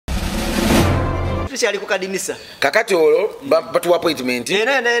tushali kukadinisa kakati olwo batu appointment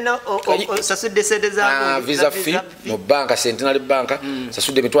sasudde sente za visa fee mu banka Centenary Bank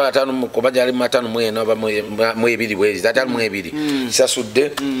sasudde mitwalo 5 kubaja ali 5 mweno ba mwebiri bwezi tata mwebiri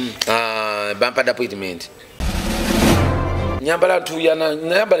sasudde bampa appointment nyambala tuyana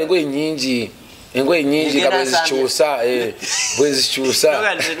nyambala ngoye nyingi kabezichusa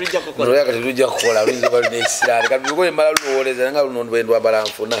bwezichusa noyaka tujja kukola lundi bali nesirali kati ngoye mala luoleza nga lunondo bwendwa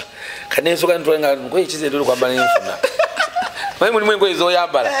balanfuna kaneso kanitwenga ngoye chizedulu kwa balanfuna Mwe mwe ngoye zo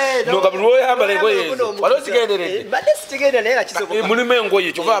yambala no kabulu yambala ngoye walo sigenderede bade sitegenda naye akisoko mulime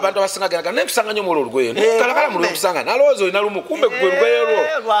ngoye chova abantu abasinga gana nempisanga nyo ngoye kala mulu kusanga nalozo inalumu kumbe kwelugwero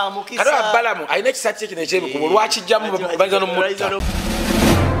kado abalamu aina kisati kine chebe kubulwachi jamu banza no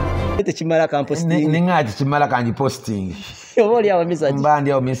mutta chimala composting ningaji chimala kanji posting oboli awo message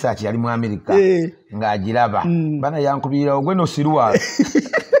mbandi awo message yali mu America ngajiraba bana yankubira ogweno siruwa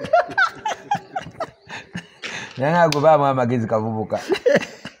nanga kubamu amagezi kavubuka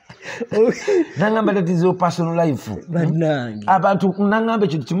nangamba that is your personal life banangi abantu nangamba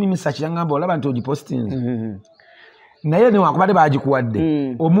cyo kimwe message yangamba olaba nti ogiposting naye ne wakubade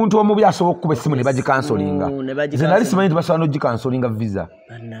bagikuwadde omuntu omubi asoboka kuba simu ne bagikansolinga zenali simanyi nti basobola nogikansolinga visa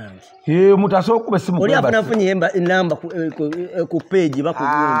banangi omuntu asoboka kuba simu oli afuna funye namba ku page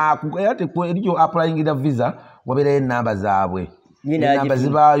bakugunda ate ko eriyo applying the visa wabere namba zaabwe namba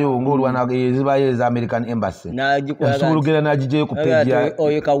zibayo ngolwana zibaye za American Embassy nagikwagala najije ku page ya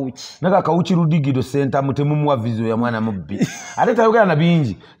oyo kawuchi naga kawuchi rudigido center mutemu muwa visa ya mwana mubbi ate tayogera na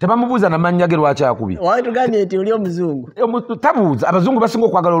bingi tebamubuza na manyage lwacha akubi wantu gani eti uli omuzungu tabuza abazungu basinga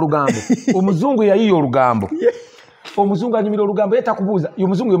okwagala olugambo omuzungu yayiyo olugambo omuzungu anyimira olugambo yeta kubuza yo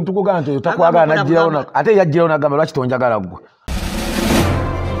muzungu yemutuko ganto yotakwagala najiraona ate yajiraona gamba lwachi tonjagala gwa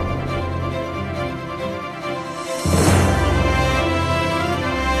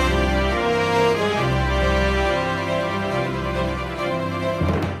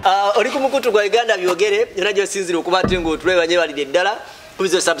oli kumukutu gwa Uganda byogere radio sinzira okubate ngo tulwe banye balide ddala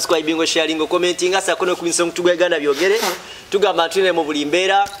kubizo subscribing ngo sharing ngo commenting asa kono kubiso mukutu gwa Uganda byogere tugamba tune mu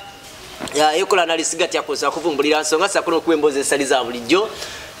bulimbera ya ekola nalisigati yakoza kuvumbulira nsonga asa kono kwemboze saliza bulijjo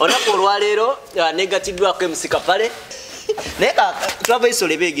onako olwalero negatidwa ko MC Kapale neka travel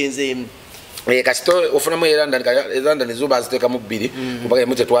isole begenze kasito ofuna mu Iranda nizuba aziteka mu bbiri kubaga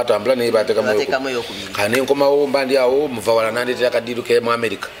mute twatambula ne bateka mu kane nkomawo mbandi awo muva wala nandete akadiru ke mu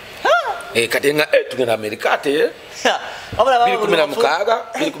America katenga tugenda America ate abala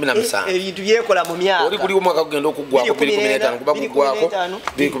 2016 ebintu byekola mu myaka oli kuli omwaka kugenda okugwa ko 2015 kuba kugwako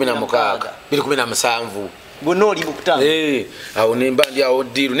 2017 bonoli mukutanga awo nemba ndi awo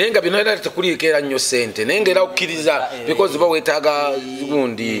diru nenga bino era takulikera nnyo sente nenga era okiriza because bawetaga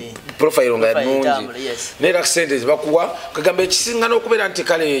gundi profile nga nungi nera sente zibakuwa kagamba ekisinga n'okubera nti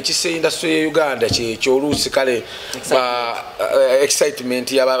kale kisenda so ye Uganda kyo olusi kale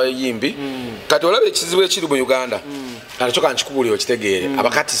excitement y'abayimbi kati olabe ekizibu ekiri mu Uganda alichoka nchikubulio kitegeere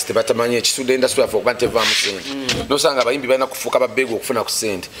abakatiste batamanye ekisude industry of okubante vamu sente nosanga abayimbi bana kufuka babego okufuna ku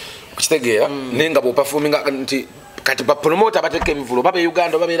sente kitegeera nenga bo performing nti kati ba promoter bateke mivulo babe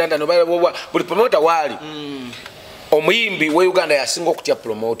Uganda babe Iranda no babe buli promoter wali omuyimbi we Uganda yasinga okutya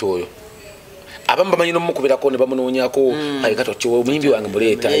promoter oyo abamba manyino mukubira ko ne bamunonyako ayikato kyo omuyimbi wange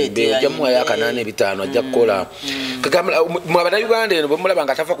muleta ibe jamu ayaka 8 ajja kukola kagamba mwabana Uganda eno bamulaba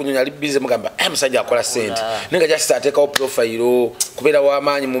nga tafa kunyonya ali busy mugamba musajja akola sente nenga just ateka profile kubera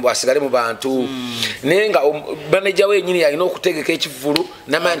wamanyi mu basigale mu bantu nenga manager we nyini yalina okutegeka ekivulu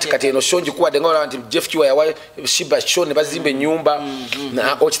namanti kati eno shonji kuwa denga wala nti Jeff Kiwa yawa shiba shone bazimbe nyumba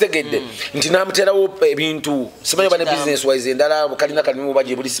na okitegedde nti namutera wo ebintu simanyi bane business wise ndala kalina kalimu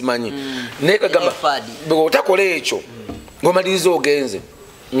baje buli simanyi neka gamba bego utakole echo ngomalirizo ogenze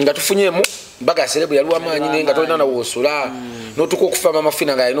nga tufunyemu baga serebu yaluwa manyi nenga tolina na wosula no tuko kufama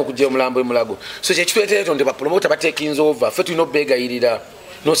mafina nga ino kuje mulambo emulago so kye kitwetereto ndi ba promoter batekinze over fetu ino bega irira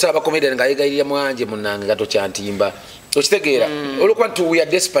no saba comedian nga yega irira mwanje munange gato kyantimba okitegeera olukwa ntu we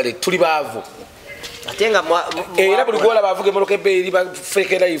are desperate tuli bavu atenga era buli gola bavuge moloke beri ba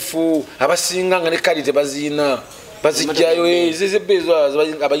fake life abasinga nga ne kalite bazina bazijjayo zize bezo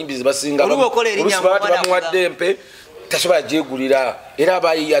abayimbizi basinga bamuwadde mpe tasobola jegulira era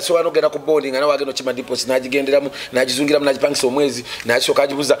abayi asobola nogenda ku bonding na wageno chima deposit najigenderamu najizungiramu najipangisa omwezi nakisoka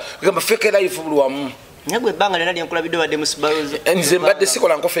ajibuza kugamba fake life bulwamu nyagwe banga lena lyankula bidde badde musibayoze nze mbadde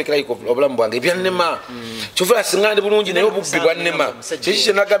sikola nko fake life obulamu bwange byannema kyovula singande bulungi naye obubbi bwannema kiki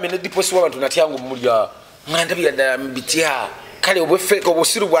kyenagambe ne deposit w'abantu natyangu mulya nganda byadda mbitya kale obwefeke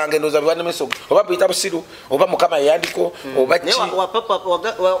obusiru bwange ndoza bwana meso oba bita busiru oba mukama yandiko oba chi wa papa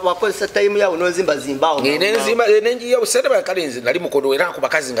wakozesa time yawo nozimba zimbao nenzimba nenji yawo sente bakalenzi nali mukodo era ku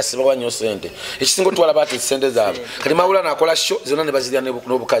bakazi nga siba wanyo sente ekisingo twala bati sente zaabo kali mawula nakola show zona ne bazirya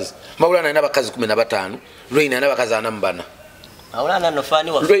n'obukazi mawula na bakazi 15 Lwina na bakazi anambana awulana no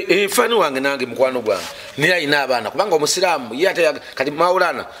fani wa fani wange nange mukwano gwange niye ayina abaana kubanga omusiramu ye ate kati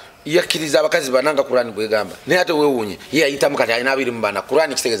mawulana yakiriza abakazi bananga Qur'ani bwegamba ne ate wewunye ye ayitamu kati ayina abiri mbana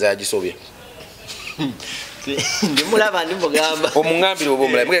Qur'ani kitegeza yagisobye ndi mulaba ndi mugamba omungambire obo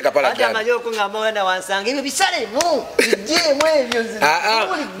mulaba mwe Kapale ate amanyo ko ngamba wana wansanga ebyo bisale mu bijje mwebyo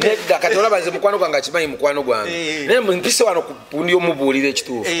nedda kati olaba nze mukwano gwange akimanyi mukwano gwange naye mpise wano kundi omubuulira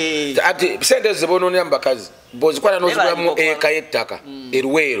ekituufu ate sente zibononera mu bakazi bozikwana nozigulamu eka y'ettaka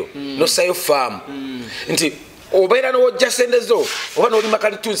eruweero nosayo faamu nti obeera n'ojja sente zo oba n'olima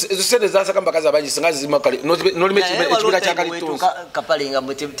kalitunsi ezo sente zasaka mbakazi abangi singa zirima n'olima ekibira kya kalitunsi Kapale nga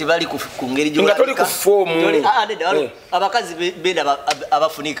tebali ku ngeri nga toli ku foomu abakazi benda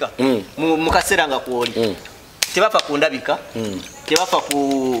abafunika mu kaseera nga kwoli tebafa kundabika tebafa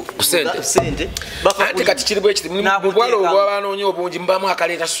ku sente bafa ate kati kiri bwe kiti mu bwalo obw'abanoonya obungi mbamu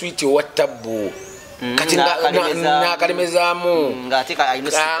akaleeta switi owa tabbu kati nakalemezaamu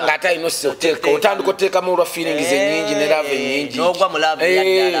ng'ate ayinosi otandika oteekamu olwa feelings ennyingi ne lava ennyingi n'ogwa mu lava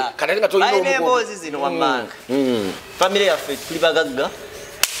yaddala kati ate nga tolina alina emboozi zino wammanga famire yaffe tuli bagagga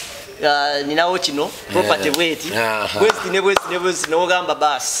ninawo kino property bweti bwezi n'ogamba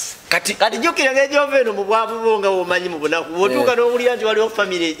basi kati jjukira ng'egyova eno mu bwavu bo nga womanyi mu bunaku bw'otuuka n'owulira nti waliwo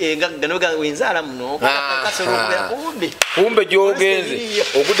famire engagga noga wenzaala muno kumbe gy'ogenze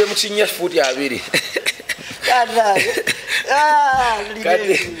ogudde mu kinnya fuuti 2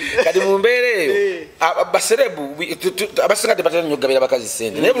 kati mu mbeera eyo baserebu abasinga tebatera nnyo okugabira bakazi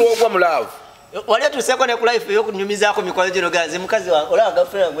sente naye buli ogwa mu laavu wali atuseeko ne ku life y'okunyumizaako mikwano gino ganze mukazi olaba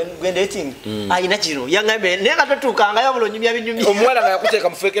gafrena gwendating ayina kino yaŋambe naye nga totuukangayo buli onyumya binyumya omuwala nga yakuteeka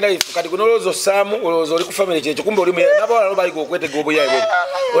mu feke life kati gwe nolowooza osaamu olowooza oli ku famire kyekyo kumbe oli nabawala nobaliga okwetega obuyayi bwe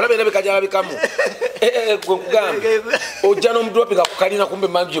olaba era bikajalabikamu gwe nkugambe ojja n'omudropinga ku kalina kumbe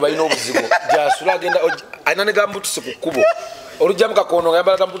manju gye balina obuzibu gyasula agenda alina ne gambutuse ku kkubo olujja mu kakondo nga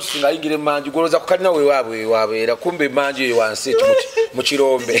yambala gambutuse ng'ayingira emanju golooza ku kalina wewaabwe kumbe emanju eyo wansi mu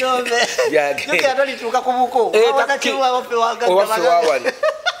kirombe owaffe waawali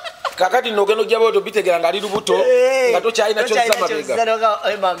kakati nogenda ojja bwoto bitegera ng'ali lubuto nga tokyalina kyozza mabega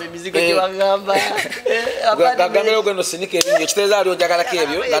ogenda osinika erinnya ekiteeza ali onjagalako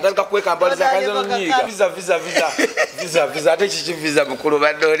ebyo ng'atandika kwekambaliza kazino nyiiga visa ate kiki visa mukulu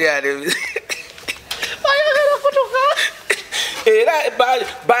badde oli ale era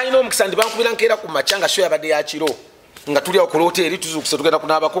balina omukisa nti bankubira nkeera ku makya nga sho yabadde yakiro nga tuli awo ku hoteri tuzukuse tugenda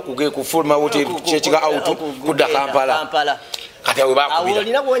kunaabako ku fulma hoteri kyekiga out kudda Kampala kati awe bakubira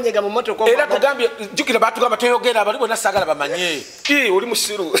era tugambye jjukira batugamba toyogera bali bonna saagala bamanye oli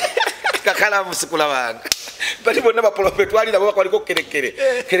musiru kakalaamu sikula wange bali bonna bapolope twalira bo bakwaliko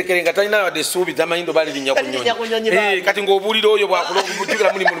kerekere nga talina wadde essuubi tamanyindo balirinnya ku nyonyi kati ng'obuulira oyo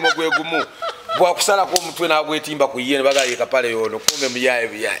bwakujjukira muli mulimu gwe gumu bwakusalako omutwe n'agwetimba ku ye ne bagala Kapale yono kumbe muyaye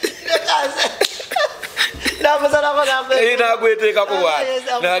n'agweteekako bwati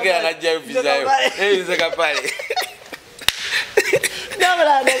n'agenda n'ajjayo vizayo nze Kapale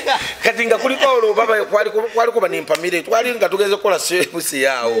kati nga kuliko olwo baba kwaliko banempamire twali nga tugeze kukola sebusi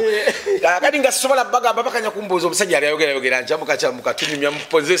yaawo kati nga sisobola bagamba bakanya kumbuuza omusajja ali ayogera ncamuka tunyumya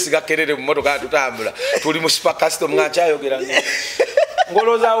muponzesi gakerere mu motoka tutambula tuli mu super custom nga nkyayogera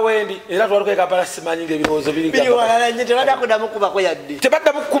ngoloza wendi era twaluka Kapale simanyi ng'ebirowoozo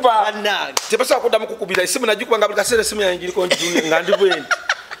tebadda mukuba tebasobola kuddamu kukubira esimu najikuba nga buli kaseera esimu yange giriko nga ndi bwendi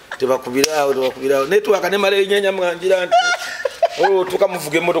tebakubiraawo netwaka nemala enyenya mwangira nti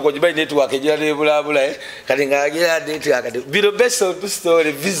tukamuvuga emmotoka ogibayi netwaka egira nebulabula kati ngaagira netwaka biro best of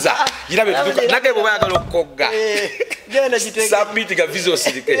story visa girabe nage bwe bayagala okukogga submit ga visa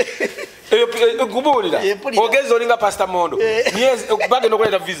osirike kubuulira ogezi olinga Pastor Mondo bagenda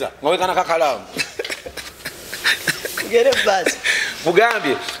okuleeta visa nga wekana kakalaamu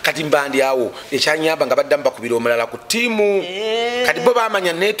bugambye kati mbandi awo ekyanyamba nga baddamu bakubira omulala ku ttiimu kati bo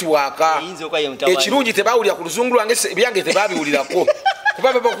bamanya netiwaaka ekirungi tebawulira ku luzungu lwange ebyange tebabiwulirako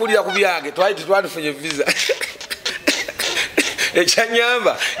kuba bebakuwulira ku byange twali tetwandifunye visa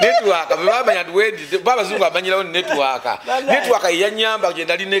ekyanyamba netiwaaka bebamanya nti babazungu amanyirawo netiwaaka yeyanyamba gye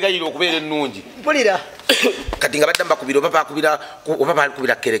ndali negayira okubeera ennungi kati nga baddamu bakubira oba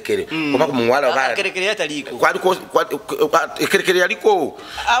bakubira kerekere oba ku muwala kerekere yaliko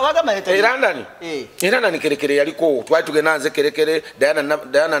erandani kerekere yaliko twali tugenda nze kerekere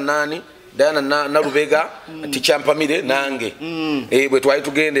Diana nani Diana na Lubega tichampamire nange bwe twali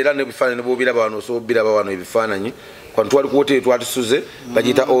tugenda era ne bifaananyi bobira bano so biraba wano ebifaananyi kwa twali ku hotel twatusuze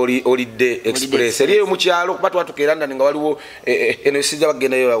bagita holiday express eriyo mu kyalo kuba twatukera ndani nga waliwo eno sija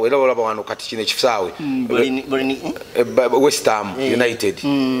bagenda yo era olaba wano kati kine kifaawe West Ham United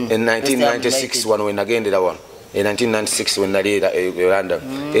in 1996 wano when nagendera wano in 1996 when nalira London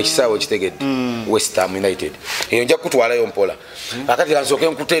ekisaawe kitegedde West Ham United eyo nja kutwalayo mpola akati kansoke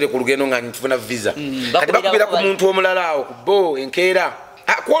nkutere ku lugendo nga nfuna visa kati bakubira ku muntu omulala awo kubo enkeera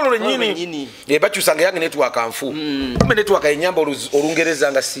kwololo nyini bakyusanga yange network anfu kume network enyamba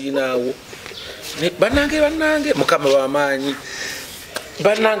olungereza nga sinaawo bannange mukama w'amaanyi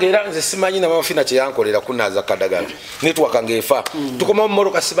bannange era nze simanyi namafina kyeyankolera kunaza kadagala network ngeefa tukoma mu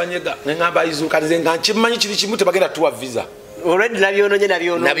moroka sibanyega ngamba izuka nze nga nkimanyi kiri kimu tebagenda tuwa visa already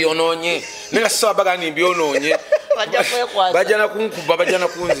nabyononye nenga sasa bagani mbyononye bajana kunkuba bajana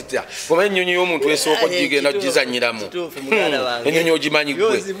kunzita kuba ennyonyi y'omuntu esooka gigenda gizanyiramu ennyonyi ogimanyi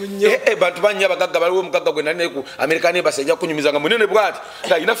gwe bantu banya bagagga baliwo omugagga gwe nali ku America ne basajja kunyumizanga munene bwati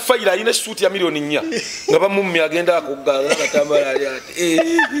ina fayira ina suit ya milioni 4 nga bamummi agenda kuggala batambala ati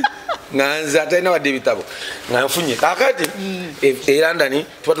nganza tena wadde bitabo nganfunye kakati London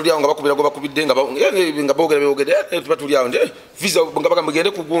twatulyawo nga bakubira go bakubidde nga boogere twatulyawo nde visa nga baga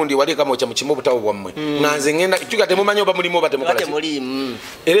mugende ku gundi wali kama cha mukimo butawo bwammwe nganze ngenda tukate mumanyo ba mulimo bate mukola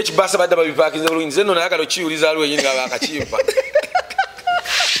era ekibasa badde babipakinze bulungi nze nno nayagala okiyuliza aliwo yenyini nga bakakimpa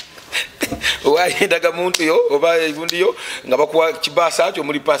wayendaga muntu yo oba ebundi yo nga bakuwa kibasa kyo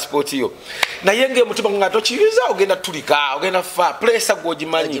muri passport yo naye nge mutima nga tokiyuliza ogenda tulika ogenda fa pressa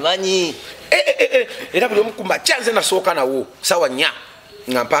gogimanyi era buli omukuma kyanze nasooka nawo sawa nya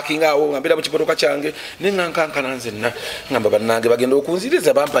nga parking awo ngambira mu kipotoka kyange nengankankana nze ngamba bannange bagenda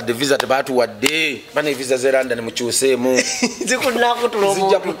okunziriza bampadde visa tebatuwadde bane visa ze London mukyuseemu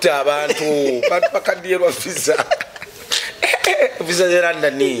zijja kutta abantu bakaddirwa visa visa ze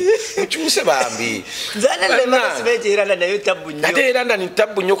London mukyuse bambi ate London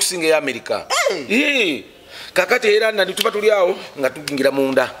ntabbu nnyo okusinga eya America kakati London tuba tuli awo nga tugingira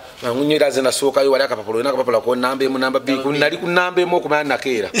munda mangunyira ze nasookayo wali akapapalo na kapapalo ko namba emu namba B kunali ku namba emu okumanya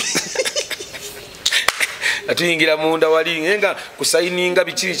nakeera atuyingira munda wali ngenga kusayininga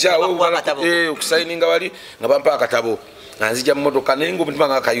bikibi kyawo kusayininga wali nga bampa akatabo nanzija mu motoka nengo mutima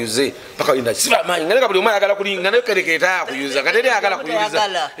nga kayuze paka linda siba manyi ngale kabuli omaya agala kulinga nayo kereketa kuyuza kateri agala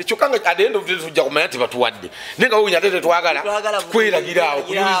kuyuza ekyo kanga at the end of the day tujja kumanya tebatuwadde nenga wo nyatete twagala kweragira awo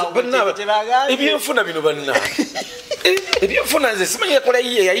kuyuza banna ebyenfuna bino banna ebyenfuna nze simanyi yakola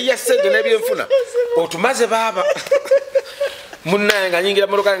yayiya sente n'ebyenfuna otumaze baaba munnaye nga nyingira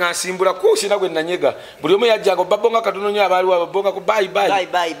motoka nga nsimbula kusina gwe nanyega buli omu yajjanga babonga katono nnyo abaaliwo babonga ku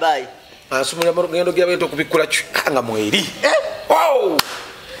bye asumula ngendo gyabento kubikula nga mweri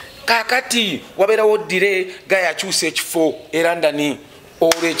kakati wabeerawo dire gayakyusa ekifo era ndani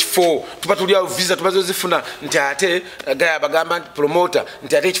olwo ekifo tuba tulyawo visa tumaze zifuna nti ate gaya bagamba nti promoter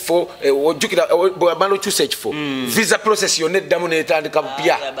nti ate ekifo ojjukira bwamala okyusa ekifo visa process yonna eddamu netandika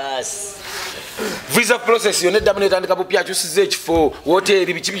bupya visa process yonna eddamu netandika bupya akyusiza ekifo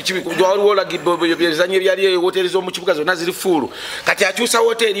woteri bikibi waliwo olagibezanye ebyali woteri z'omu kibuga zonna ziri fuulu kati akyusa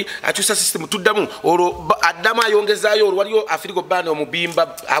woteri akyusa system tuddamu olwo addamu ayongezaayo olwo waliwo afirigo bane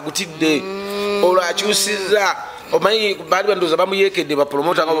omubimba agutidde olwo akyusiza omanyi baali bandoza bamuyekedde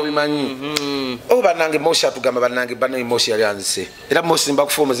bapromota nga babimanyi bannange mosi atugamba bannange bannange mosi yali anzise era mosi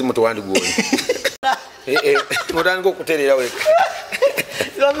mbakufa omuzimu tewandi gwoli mutandika okutereera weka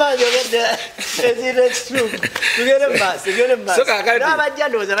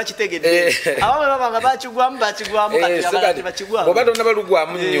oba tonna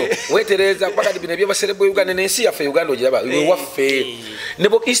balugwamu nnyo wetereza pakati bino ebyobaserebwa Uganda n'ensi yaffe Uganda ogiraba waffe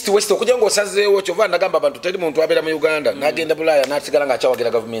nebo east west okujja ng'osazeewo kyova nagamba abantu teri muntu abeera mu Uganda n'agenda Bulaaya n'asigala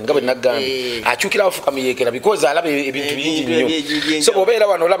ng'akyawagira gavumenti nga bwe nagamba akyukira afuka muyeekera because alaba ebintu bingi nnyo so bw'obeera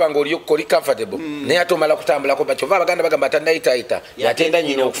wano olaba ng'oli comfortable naye ate omala kutambulako bakyova abaganda bagamba atannayitaayita yatenda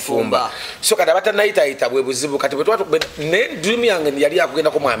nyina okufumba so kati abatannayitaayita bwe buzibu kati ne dream yange yali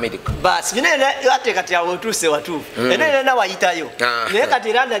akugenda ko mu America basi ate kati awo otuuse watuufu ena wayitayo naye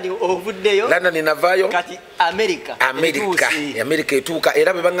kati London ovuddeyo London navaayo kati America etuuka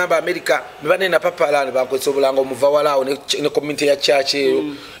era bwe baŋŋamba America be banena papala ne bakozesa obulanga omuva walaawo ne community ya church eyo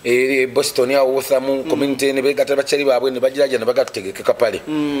Boston awo Wothamu community ne beegatta bakyali baabwe ne bagiraja ne bagatutegeke Kapale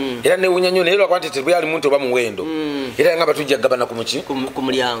era newunya nnyo naye lwakuba nti tebwali muntu oba muwendo era nga batujja gabana ku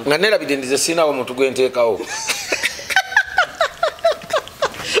mulyango nga nerabidde ndize sinaawo omuntu gwenteekawo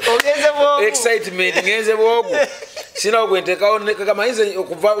excitement ngenze bwogo sinaawo gwenteekawo kakamanyize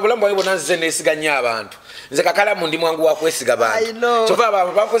okuva obulamu bwange bwonna nzize neesiga nnyo abantu nze Kakalamu ndi mwangu wa kwesiga bantu kyova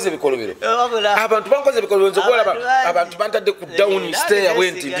abantu bakoze ebikolobero abantu bakoze ebikolobero nze kuola abantu bantadde ku down stay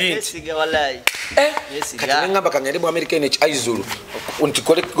awenti binti kati nengamba kangende mu America aizulu nti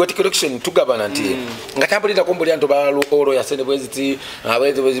got collection tugabana nti nga tambulira kumbulya nto balo oro ya sene bweziti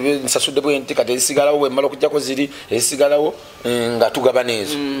nsasudde bwenti kati esigalawo bwe malo kujjako ziri esigalawo nga tugabana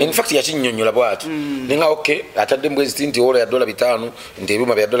ezo in fact yakinyonyola bwatu ninga okay atadde bweziti nti oro ya $5 nti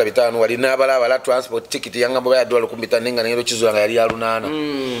ebuma bya $5 wali n'abala transport ticket yangambo ya $15 nenga nero kizula nga yali ya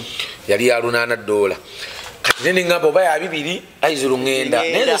 $8 kati nene ngabo baya 2 aizulu ngenda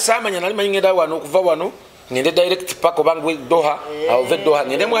nende samanya nali manyingeda wano kuva wano ngende direct pako bangu Doha au Doha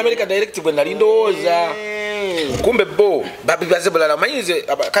ngende mu America direct bwe nali ndoza kumbe bo babi bazebula manyize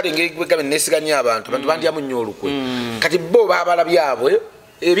kati ngegwe nesiganya abantu bandi ya munyolukwe kati bo babala byabwe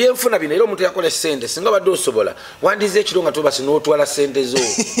ebyenfuna bino era omuntu yakola sente singa badde osobola wandize ekironga to basi n'otwala sente zo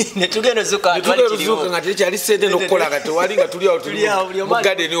netugenda zuka ngati kyali sente n'okukola kati wali nga tuli mu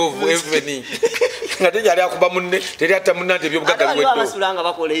garden of evening ngati yali akuba munne teri atta munne ate by'obugaga bweddo abasulanga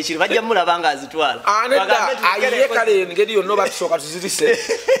bakola ekiri bajja mulabanga azitwala ayiye kale ngeri yonna batusooka tuzirise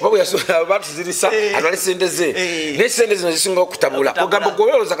babu yasobola batuzirisa atwale sente ze ne sente zino zisinga okutabula kugamba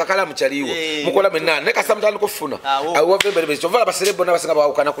goberoza Kakalamu kyaliwo mukola menna ne kasamutandika kufuna awo vembere kyova abaserebo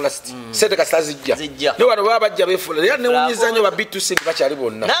n'abasinga kana kula city sente kasazijja ne wano baba bajja befula ya ne unyizanyo ba bitusi bachali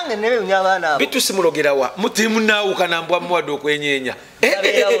bonna nange nebe unyabana bitusi mulogerawa mutimu nawo kana mbwa mwado kwenyenya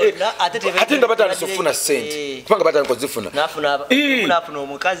ate ndo batali sofuna sente kupanga batali kozifuna nafuna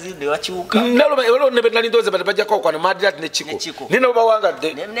omukazi de wachuka nalo ne betali ndoze bajja kwa kana madrat ne chiko nino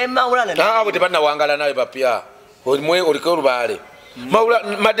bawangadde ne mawulana abo tebanna wangala nawe bapya olimwe oliko rubale maula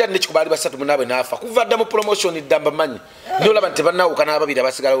madya nechikubali basatu munabe nafa kuvadda mu promotion damba manyi ndio laba tebannawo kana ababiri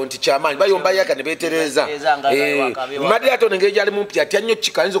abasigala wonti chamanyi bayomba yaka ne betereza madya to ngeje ali mumpya tyanyo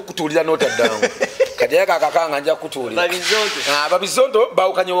chikalinzo kutulira nota down kadi yaka kakanga anja kutulira babizondo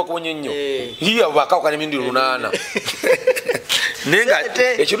bawukanyewo kunyinyo hiya bakawukanye mindi lunana nenga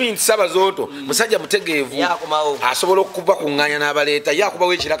ekiru insaba zoto musajja mutegeevu asobola okuba kunganya n'abaleeta yakuba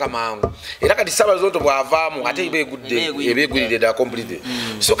wekiraka mangu era kati saba zoto bwavaamu ate ebegulire da complete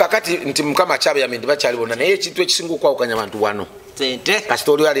so kakati nti mukama chabe yamendi bakyali bonna naye ekintu ekisinga okwawukanya abantu wano sente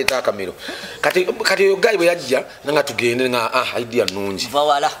kasita oli aleeta akamiro kati oyo gayi bwe yajja nanga tugende nga idea nnungi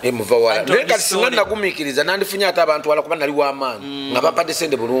muvawala naye kati singa nagumiikiriza nandifunye ate abantu wala kuba nali w'amaanyi nga bampadde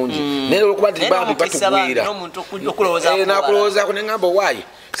sente bulungi naye olwokuba nti bambi batugwira nakulowoozaako ne ngamba owaayi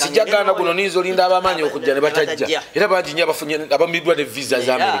sijagana guno nizo linda abamanyi okujja ne batajja era bajinya bafunye abamiddwa ne visa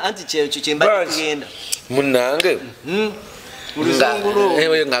za America munnange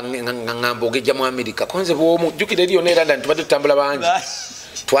ewe ngamba ogejja mu America konze bwomu jukire liyo ne London tubadde tutambula bangi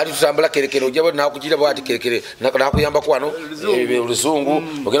twali tutambula kerekere ojja nakujira bwati kerekere nakuyamba kwano oluzungu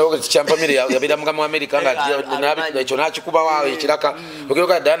ogenda okati champamire yabira mu America nga ekyo nakikuba wawe ekiraka ogenda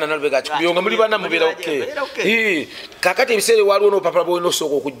okati dana nalubega akikubiyonga muli bana mubira okay kakati ebisere waliwo n'opapula bwo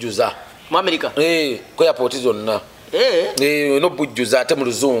nosooka okujjuza mu America ko airport zonna no bujjuza ate mu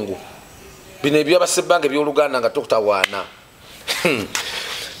luzungu bino ebyabasebbange by'Oluganda nga tokutawaana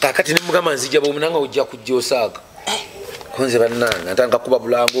kakati ne mugamba nzija bwomunanga ojja kujja osaaga konze bannanga ntanga kuba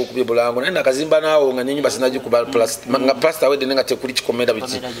bulango okubye bulango naye nakazimba naawo nga nenyumba sinagikuba nga plasta wedde nenga tekuli kikomera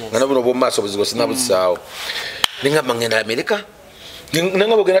biti nga nabuno bwomumaaso obuzigo sinabusaawo nengamba ngenda America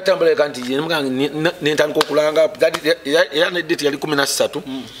nanga bogenda tambula kanti nentandika okulanga era nedate yali 13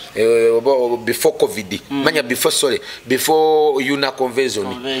 before covid manya before UNA convention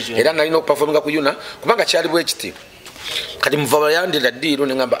era nalina okuperforminga ku UNA kubanga kyali bwekiti kati muvaba yandira ddiiro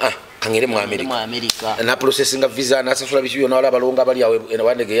nengamba kangere mu America na processing visa na sasula bichi byona wala balonga bali yawe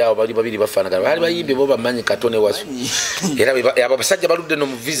wandege yawo bali babiri bafanagana bali bayimbe bo bamanyi katone wasu era abasajja baludde no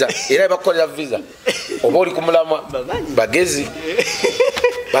mu visa era bakolera visa oba oli kumulama bagezi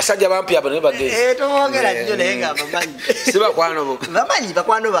basajja bampi abo ne bagezi tomogera nnyo naye nga bamanyi siba kwano bamanyi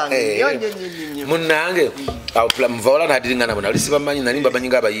bakwano bange munnange awo plan mvaola nadiringa nabo nali siba manyi nalimba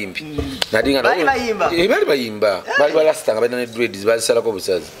banyinga abayimbi nadiringa nabo bali bayimba bali balastanga bali ne dreads bali salako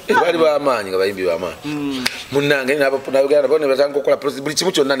busazi bali bamanyi nga bayimbi bamanyi munnange nabo nabagenda nabo ne batanga okola buli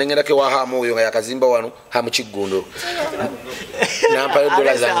kimu kyonna nengenda ke wahamu oyo nga yakazimba wano hamu kiggundo nampa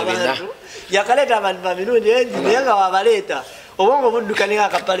 $1 zange bina yakaleta abantu bamirundi naye nga wabaleeta obongo buddukane nga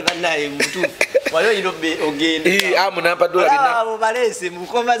Kapale bannaye mutuufu Waliwo irobe ogende. Amu nampa dola bina. Abo balese mu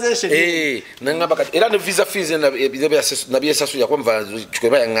conversation. Nangamba kati era ne visa fees na byesasu yakwamva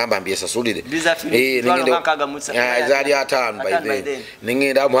chikweba yangamba mbyesasulire. Visa fees. Ningende Nkaga mutsa. Zali atano by then.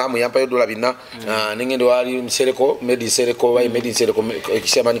 Ningende amu yampa dola bina. Ningende wali msereko medisereko by medisereko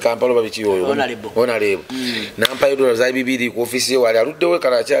ekishamani Kampala babichiyoyo. Onalebo. Nampa dola za bibiri ku office wali aluddewe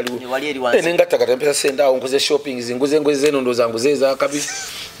kala kyali. Ningata kata mpesa senda onkoze shopping zinguze ngweze ndo zangu zeza kabi.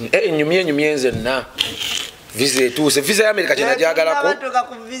 Nyumye nze na. Visa etuse visa ya America chena jagala ko batoka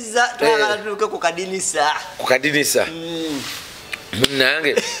ku visa twagala tuke kukadinisa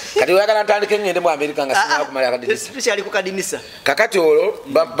munange kati wakala ntandike ngende mu America nga sina kumala akadinisa especially kukadinisa kakati olo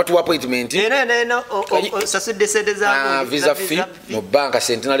batu appointment no sasude sente za visa fee mu banka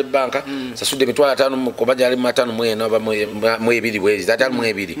Centenary bank sasude mitwala 5 mu kobaja ali 5 mwena ba mu ebiri bwezi tatali mu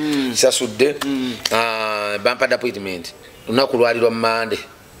ebiri sasude bampa appointment unakulwalirwa Monday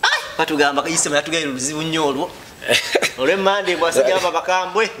batugamba kayisema yatugaira luzibu nnyo olwo Mande bwasajja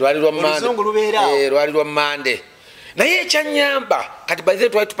bakambwe oluzungu lubeera lwalirwa Mande naye ekyanyamba kati by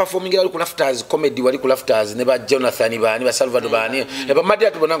the way to performing wali ku lafters comedy wali ku lafters ne ba Jonathan bani ba Salvador bani e ba Madi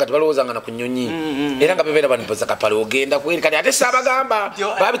atubonanga tbalowooza nga na kunyonyi era nga bebera bani poza Kapale ogenda kweri kati ate sabagamba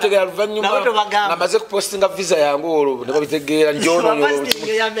babitegera luvanyuma nga maze ku postinga visa yangu olwo ne babitegera njono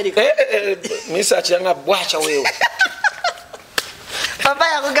misa kyanga bwacha wewe Papa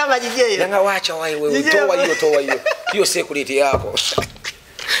yako kama jijeyo. Nanga wacha wewe towa hiyo security yako.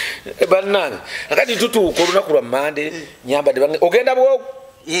 Banana. Akati tutu ko lunaku lwa Mande nyamba de ogenda bwo.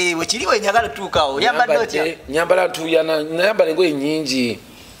 Wechiliwe nyagala tukao. Yamba docha. Nyamba tu yana nyamba ngoye nyingi.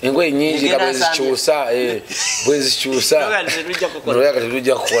 Engoye nyingi kabwezi chusa bwezi chusa. Ndoya kati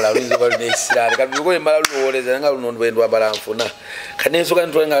tujja kukola luzi bali ne Israel. Kati ngoye mala luoleza nga lunondo endwa balanfuna. Kanenso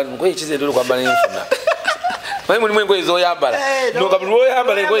kan twenga ngoye chize ndolo kwa balanfuna. Mwe mwengo izo yambala noka bwo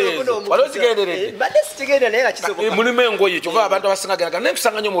yambala ngoye walo sigenderede bade sigenderede era kisoko muli mengo yi chova abantu abasinga ne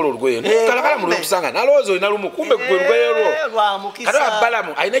kusanga nyo mulolo ngoye kala mulu kusanga nalozo inalumu kumbe ngoye lwo kada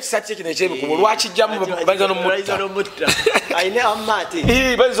balamu aine kisati kine chebe ku lwachijjamu banza no mutta aine amati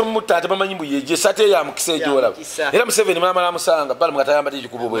banza no mutta atama nyimbu yeje sate ya mukisejo wala era Museveni mama la musanga balamu katayamba tiji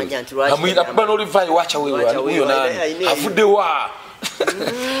kubobwe amwira bano olivai wacha wewe huyo nani avude wa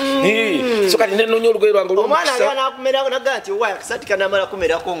so kati neno nyo lugwe lwango omwana ali anakumera nagati waya kisatika namala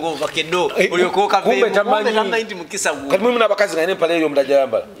kumera ko ngova kedo uliokoka kumbe tamanyi mukisa gwo kati mimi nabakazi ngane pale yo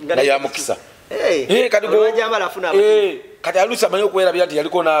mudajamba na ya mukisa kati go jamba lafuna kati alusa manyo kwera byanti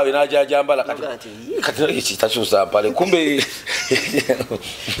yaliko nawe najajamba kati ichi tachusa pale kumbe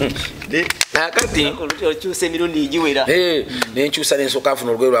kati chuse mirundi ijiwera ne nchusa nensoka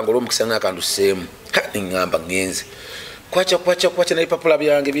afuna lugwe lwango lomukisa nakandu semu kati ngamba ngenze kwacha na ipapula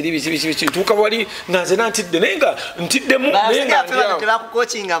byange bili bichi tuka wali naze nantidde nenga ntiddemu nenga teba ku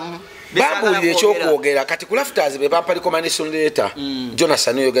coachinga mu babu ile chokwogera kati ku lafters be bampa recommendation letter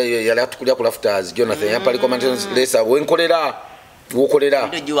Jonathan yoga yali atukulya ku lafters Jonathan yampa recommendation letter wenkolera wokolera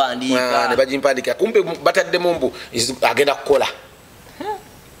ne bajimpandika kumbe batadde mumbu agenda kukola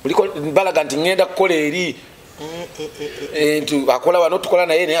muliko balaga nti ngenda kukola eri akola wano tukola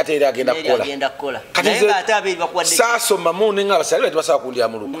naye ne ate agenda kukola naye ate abiri bakwadde saso mamu ninga abasali bati basaba kulia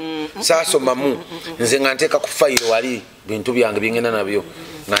muluka saso mamu nze nganteka ku file wali bintu byange bingena nabyo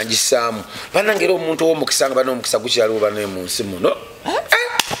nganjisamu banangera omuntu wo mukisanga bano mukisa gukyali ubane mu nsi muno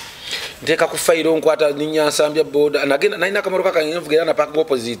ndeka ku file onkwata ninyasambya boda nagenda naina kamaruka kanyevugira na parking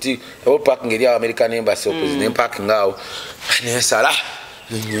opposite parking area American embassy opposite parking ngao ne sala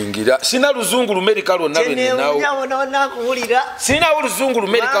nyingira sina luzungu lumerika lwonna bwe ninawo sina luzungu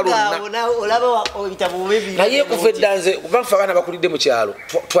lumerika lwonna olaba obitabu bebi naye kuveddanze kubafa bana bakulidde mu kyalo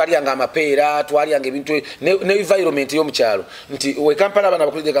twalyanga amapeera twalyanga ebintu ne environment yo mu kyalo nti we Kampala bana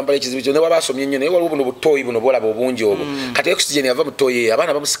bakulidde Kampala ekizibu kyo ne wabasomye nnyo naye waliwo buno butoyi buno bolaba obungi obwo kati oxygen yava mu toyi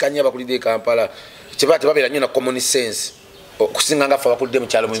abana bamusikanya bakulidde Kampala kibate babeera nnyo na common sense kusinga ngafa bakulidde mu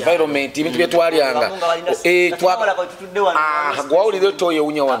kyalo mu environment ibintu byetwalyanga gwawulire toye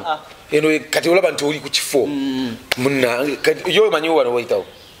unya wano eno kati olaba nti oli ku kifo munna yo manyi wano waitawo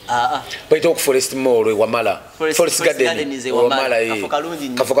baita ku forest mall wamala forest garden wamala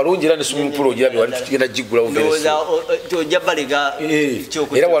kafu kalungi era ne swimming pool ogirabye wali tugenda jigula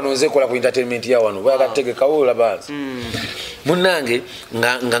era wano nze kola ku entertainment ya wano bagategekawo olabanzi munange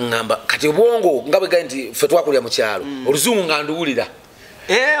nga ngamba kati obwongo nga bwe nti fe twakulya mu kyalo oluzungu nga nduwulira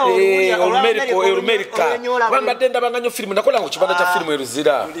Olumerika wamba denda banganyo film nakola ngo kibanda cha film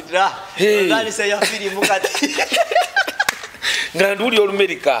eruzira nganduli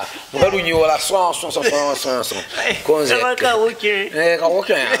Olumerika mubalunyola swa konze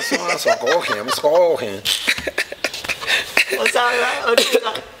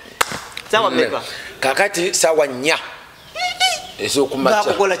sawa meka kakati sawa 4 ezokumacha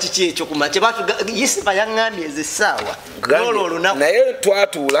bakola kiki ekyo kumacha batu yisi bayangambye ezisawa lolo lunaku naye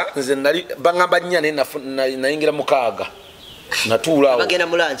twatula nze nali bangamba 4 nayingira mukaaga natula bagenda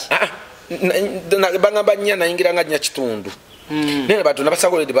mulanji bangamba 4 nayingira nga 4 kitundu nene batu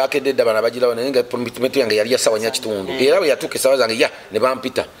nabasagolede bakedde bana bagirawo naye nga commitment yange yali yasawa 4 kitundu era we yatuke sawa zange ya ne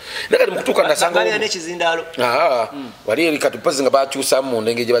bampita nakati mukutuka ndasanga bali ne kizindalo wali eri katupazi nga bakyusa mu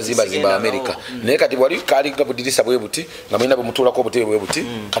ndenge gye bazimba America naye kati wali kali nga budirisa bwe buti nga mwina bumutula ko butebe bwe buti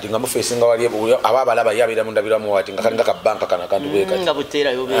kati nga mufeesi nga wali ababa laba yabira mu ndabira mu wati nga kali nga ka banka kana kantu bwe kati nga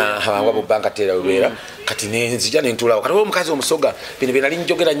butera yobera nga bu banka tera yobera kati ne nzija ne ntula kati omukazi omusoga bino bina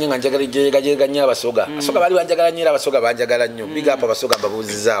linjogera nnyo nga njagala jega nya abasoga asoga bali banjagala nnyo abasoga banjagala nnyo biga apa abasoga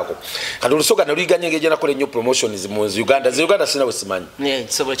mbabuzizaako kati olusoga naluiganye ngeje nakola nnyo promotions mu Uganda sina wesimanyi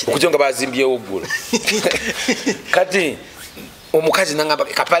okujonga bazimbyewo ggulo kati omukazi nangamba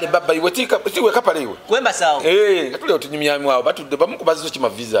Kapale baba iwe tiwe Kapale iwe kwemba sawa katule otunyumyamu abo batudde bamukubazizo kima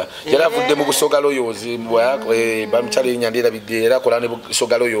visa yala avudde mu busoga loyozi mbwako bamchale nyandira bidera kola ne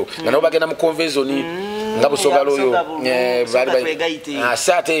busoga loyo nga nabo bagenda mu convention nga busoga loyo bali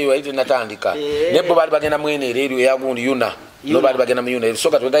sate iwe ite natandika nebo bali bagenda mwene rero yagundi yuna no bali bagenda mu yuna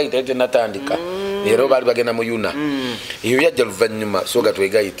soga twegaite ite natandika rero bali bagenda mu yuna iyo yajja luvanyuma soga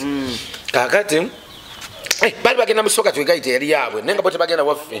twegaite kakati bali bagenda musoka twegaite yali yabwe nenga bote bagenda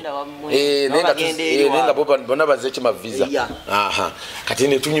waffe nenga boba bona baze chima visa kati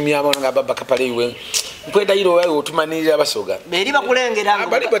ne tunyumya nga baba Kapale iwe nkwenda iro wayo otumanirira abasoga beri bakulengera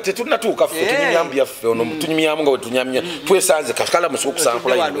bali bate tunatuuka ffe tunyumyambi yaffe ono tunyumyamu nga wetunyamya twesanze kakala musuku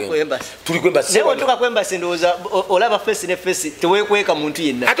kusampula iwe tuli kwemba se wotuka kwemba sindoza olaba face ne face tewekweka muntu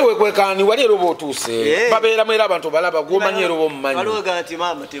yenna ate wekweka ni wali erobo otuse babera mwera abantu balaba gomanye erobo mmanyi baloga ati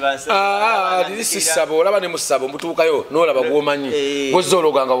mama tibansa lisisabo olaba ne musabo mbutuukayo nolaba gwomanyi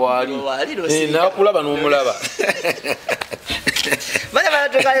bozologanga wali nakulaba n'omulaba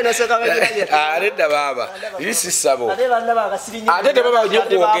aledda baba lisisabo ate tebaba nyo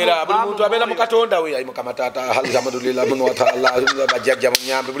kwogera buli muntu abeera mu Katonda we ayi mukama taata alhamdulillah muno wataala bajjajja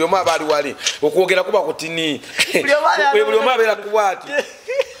munyambe buli omu abaali wali okwogera kuba kutini buli omu abeera kubwati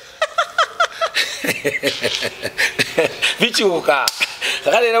bikyuka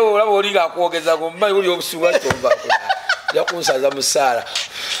kakale era olaba oliga akwogeza gommanyi buli obusuwa tomba yakunsaza musaala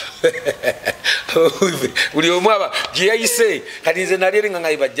buli omu aba gye yayise kati nze nali eringa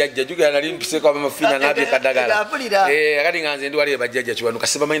ngayi bajjajja jugera nali mpiseko abamafina nabye kadagala kati nga nze ndi wali bajjajja kiwanuka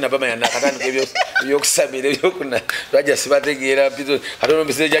sibamanyi nabamayana akatandika ebyokusamira ebyokuna lwajja sibategeera mpito ate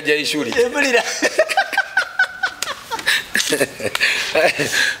nombisire jjajja y'ishuli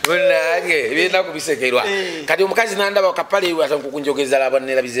munange binaku bisekerwa kati omukazi nandaba Kapale iwe ata nkukunjogeza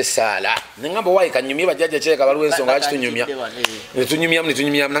labanera bize sala nengamba wayi kanyumye bajjajja kyeka balwe ensonga kitunyumya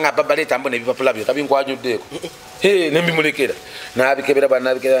netunyumya nanga baba leta mbone bipapula byo tabi nkwanyuddeko nembi mulekera nabikebera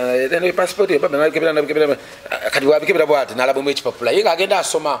banabikera ne passport baba nabikebera kati wabikebera bwati nalabo mu ekipapula yenga agenda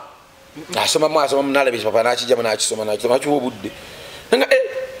asoma munala bipapula nakijja nakisoma kiwobudde nanga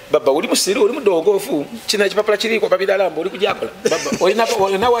baba uli musiri uli mudogofu kina ekipapula kiriko babidalambo uli kujakola baba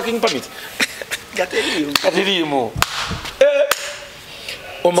olina working permit gatirimu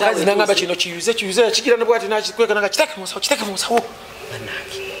omukazi nangamba kino kiyuze kigira nebwati nakikweka nanga kitake musawo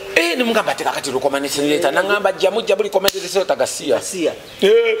nemugamba ate kakati lukomanesenileta nangamba jjamujja buli komaneseyo tagasiya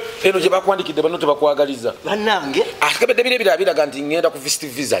eno gye bakuwandikidde bano tebakwagaliza bannange akabedde birebira biraga nti ngenda ku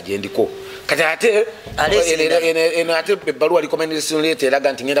visit visa gyendiko kati ate ebbaluwa likomanesenileta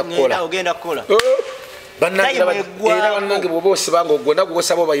eraga nti ngenda kukola bannange bwoba osibanga ogwona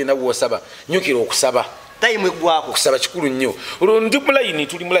gwosaba oba yena gwosaba nyukira okusaba okusaba kikulu nnyo olwo ndi mulayini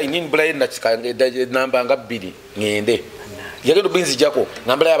tuli mulayini bulayini namba nga 2 ngende yagendo binzi jako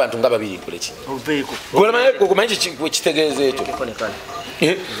ngambala y'abantu nga 2 nkoleki omanyi kitegeeza ekyo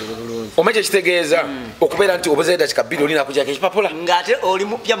omanyi kitegeeza okubeera nti obuzeeda kikabiri olina kujjako ekipapula ng'ate oli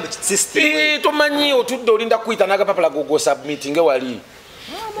mupya mu system tomanyi otudde olinda kuyita n'agapapula gosubmitinge wali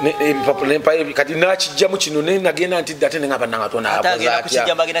kati nakijjamu kino nenagenda nti ate nengamba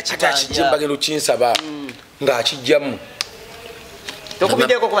nangatonaaakijjambagenda okinsaba ng'akijjamu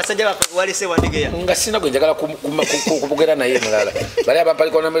tokubideko ku basajja baffe walese wandigeya nga sina gwe njagala kubugera naye mulala bali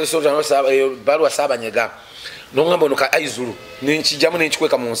abampaliko baluwa saabanyega nongamba ono ka aizulu nenkijjamu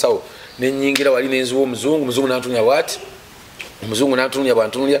nenkikweka mu nsawo nenyingira wali nenziwa omuzungu nantunya bwati omuzungu nantunya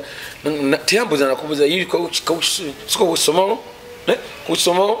bwantunya teyambuza nakubuza kusomo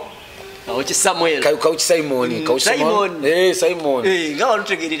Simon nga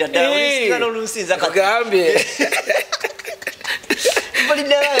walutegerera ddala olunsinza kagambye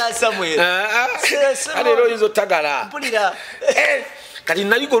mpulidde ya Samuel ate era oyinza otagala kati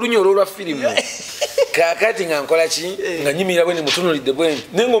naliko lunyolo lwa filimu kakati nga nkola ki nga nyimira bwe mutunulidde bwe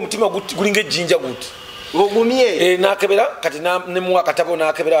nengo omutima gulinga ejjinja guti ogumye nakebera kati nemuwa katabo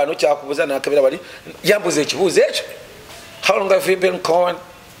nakebera wano kyakubuza nakebera wali yambuza ekibuuzo ekyo how long have you been gone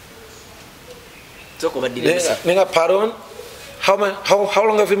nenga pardon how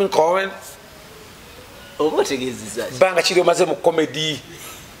long have you been gone banga kiri omaze mu comedy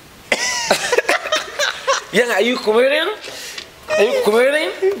yanga are you comedian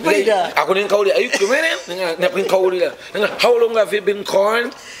ako nenkawulira are you comedian nenkawulira how long have you been gone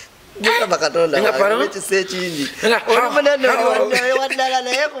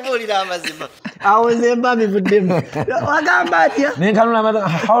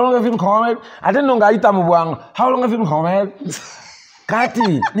ate no ngaayita mu bwangu how long have you been gone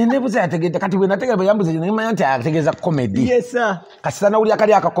kati ninebuza yategedde kati bwe nategera yambuze nimanya nti ategeeza comedy yes sir kasita nawulira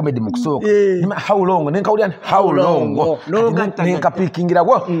kali aka comedy mu kusooka how long nenkawulira how long nenkapikingira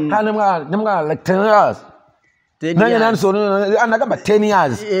gwo nemwa like 10 years nanye anagamba 10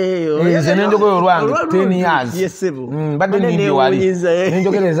 years nze nenjogoyo olwange 10 years badde nibyo wali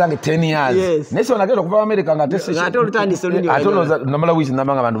nenjogereza nge 10 years naye sonagenda okuva America nga ate namala wiiki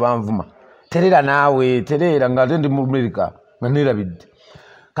nabanga abantu banvuma terera naawe terera nga ate ndi mu America nga nerabidde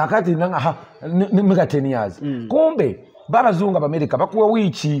kakati mega 10 years kumbe babazungu America bakuwa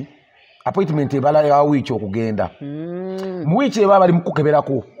wiiki appointment ebala ya wiiki okugenda mu wiiki eba bali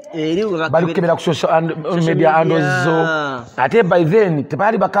mukukeberako bali kukebera ku social media andozo ate by then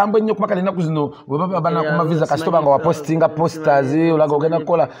tebali bakambwe nnyo kubaka nenaku zino webaba bana ku maviza kasitoba nga wapostinga posters olaga ogenda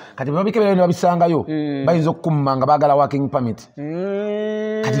kukola kati babikebera ne babisangayo bayinza okukumanga bagala working permit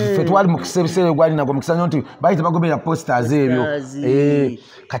kati ffe twali mu kisebisere gwali nago mu kisanyo nti bayita bagobera posters ebyo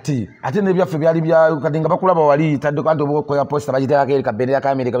kati ate nebyaffe byali bya kati nga bakulaba wali tadde kanto bokoya poster bagiteka eri kabendera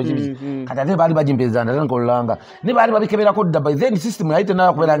ka America kati ate bali bajimpezana ate nkolanga ne bali babikeberako dda by then system yayite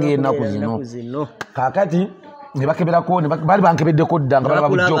na kubera enaku zino kakati nebakeberako bali bankebeddeko dda nga balaba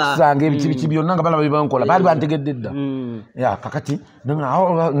bujja okusanga ebiki byonna nga balaba bibankola bali bantegedde dda ya kakati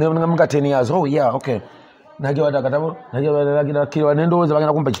nga 10 years oh yeah okay nagyawada katabo nagyawada kiriwa nendowooza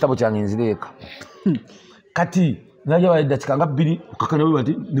bagenda kumpa ekitabo kyange nzireeka kati nagyawada dakiika nga 2 okakana bwe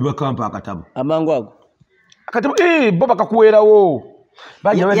bati nibakampa akatabo amangu ago akatabo bo bakakuweerawo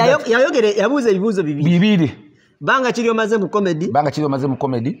yayogere yabuuza ebibuuzo bibiri banga kiri omaze mu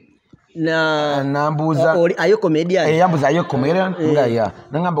comedy na nambuza ayo comedian yambuza ayo comedian ngaya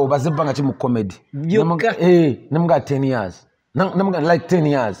nangamba obaze banga kiri mu comedy nemga 10 years nemga like 10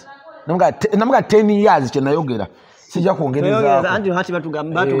 years nemga 10 years kyenayogera sija kuongereza anti hati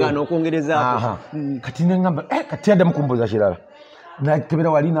batugana okuongereza kati nengamba kati yadde mukumbuza kirala nakebera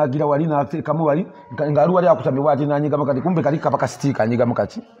wali nagira wali natekamu wali ngalu wali akutamibwa ati nanyiga kati kumbe kali kapaka sticker nyiga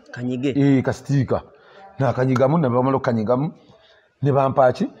mukati kanyige ka sticker na kanyigamu ne bamalo kanyigamu ne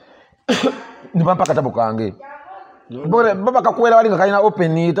bampaki ne bampa katabo kange baba kakuwera wali nga kalina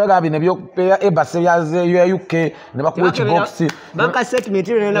open tagabi ne byo ebase ya UK ne bakuwa ekibox banka statement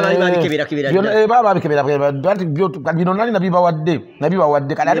ne bali babikebera baba bikebera bantu byo bino nali nabiba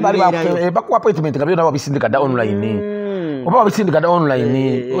wadde kali bali bakuwa appointment kabyo nabo bisindika da online oba bisindika da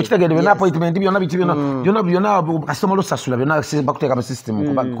online okitegede bena appointment byonna byonna customer losasula byonna bakuteka mu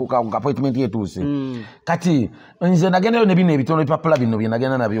system ku appointment yetuuse kati nze nagendayo ne bino ebitono epapula bino bye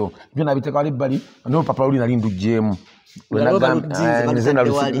nagenda nabyo byo nabiteka wali bali no papula uli nali ndujjemu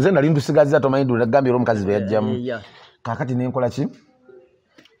nze nali ndusigaza tomanyi ndagambye omukazi be yajjamu kakati nenkola ki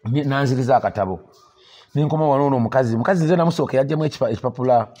nanziriza akatabo ninkoma wanono omukazi nze namusooka yajjamu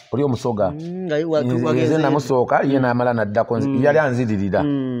ekipapula oli omusoga nze namusooka ye namala naddako yali anziririra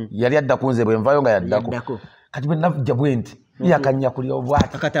yali adda kunze bwe nvayo nga yaddako kati bwe navujja bwe nti yakanya kulya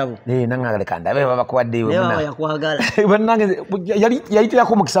obwati akatabo nangaleka ndabe babakuwadde ewe nange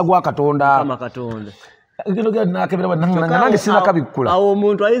yayitirako omukisa gwa Katonda gino gya nakebera nange sina kabikula awo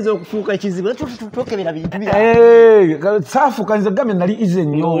omuntu ayinza okufuuka ekizibu tokebera bintu saafuka nze gambe nali ize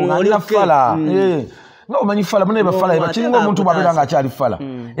nnyo nalina fala nga omanyi fala mune bafala bakiringa omuntu bwabeera nga akyali fala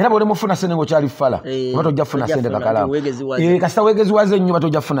era bw'oli mufuna sente ng'okyali fala oba tojja kufuna sente kakalaamu kasita weegeziwaze nnyo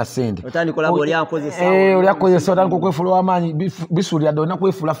batojja kufuna sente oli akozesa otandika okwefuula ow'amaanyi bisuulira dde olina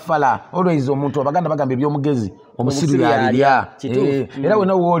kwefuula fala always omuntu abaganda bagamba ebyomugezi omusiru yalirya era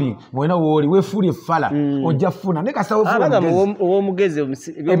wena wooli weefuulye fala ojja funa naye kasita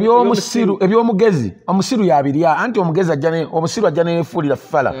ebyomugezi omusiru yabirya anti omusiru ajja neyefuulira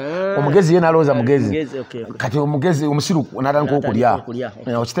fala omugezi ye nalowooza mugezi kati omugezi omusiru natandika okulya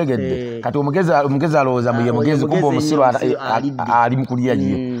okitegedde kati omugezi alowooza muye mugezi kumbe omusiru ali mukulya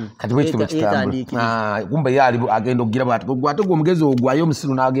ye kati bwekito bwekitambula kumbe ye agenda okugira bwati ate gwe omugezi ogwayo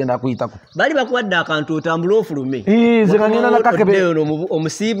omusiru n'agenda kuyitako bali bakuwadde akantu otambule ofulumye akume nze ngenda nakakebera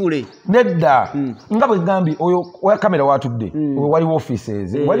omusibule nedda nga bwe gambi oyo wa kamera watudde wali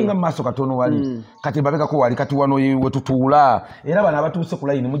offices wali nga maso katono wali kati babeka ko wali kati wano wetutuula era bana abatuuse ku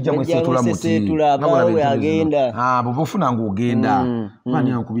line mujja mwesetula muti nawe agenda bufuna ng'ogenda mani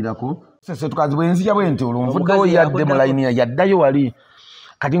yankubirako sese tukazi bwenzija bwente olumvuddewo yadde mu line yaddayo wali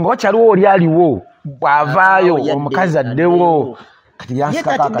kati ng'okyaliwo oli aliwo bw'avaayo omukazi addewo kati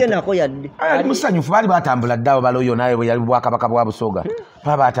yansikaali musanyufu baali batambula dda abo baloyo naye bwe yali bwakabaka bwa busoga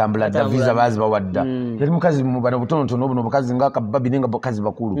baba batambula dda visa baazi bawadda yali mukazi bano butonotono buno bukazi ng'akababi nga bakazi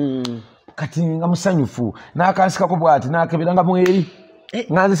bakulu kati nga musanyufu n'akansikako bw'ati n'akebera nga mweri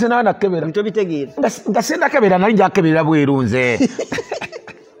nga nze senawe nakebera nga sendakebera nali njakebera bweru nze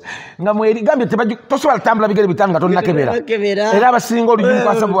nga mweri gambye tosobola tambula bigere bitano nga tonnakebera era abasinga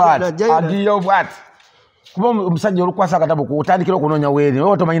olugimukwasa bwati agiyewo bwati kuba omusajja olukwasa akatabo kutandikira okunoonya weeri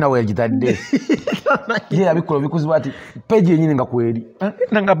oba tomanyi nawe yagitadde ye abikola bikuzibwa ati peji yenyini nga kweri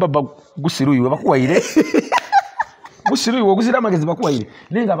nanga baba gusiruyiwe bakuwaire gusiruyiwe oguzira amagezi bakuwaire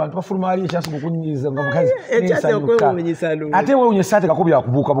naye nga abantu bafuluma wali ekyasuka okunyiza nga mukazi nsanyuka ate wewunye saate kakubi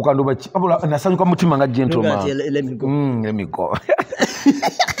akubuukabuuka ndobaki nasanyuka mutima nga gentleman lemigo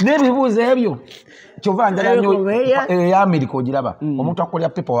n'ebibuuzo ebyo kyova njagala nnyo ey'Amerika ogiraba omuntu akolera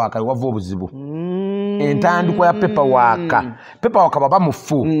pepa waaka wava obuzibu entandikwa ya pepa waaka baba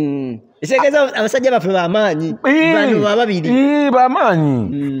mufu ekitegeza abasajja baffe bamaanyi bano bababiri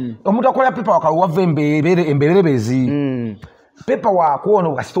bamaanyi omuntu akolera pepa waaka wava emberebezi pepa waaka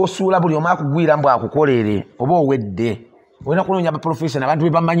ono kasita osuula buli omu akugwira mbu akukolere oba owedde olina kunoonya abaprofession abantu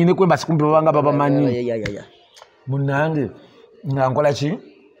bebamanyi nekwembasi kumpi babanga babamanyi munange nga nkola ki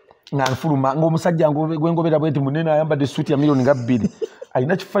nga nfuluma ng'omusajja gwengobera bwenti munene ayambadde suuti ya milioni nga 2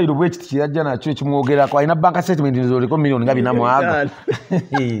 alina kifayiro bwekiti kyeyajja nakyo ekimwogerako alina banka statement zoliko milioni nga 4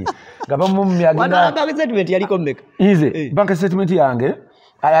 nga bamummi nze banka statement yange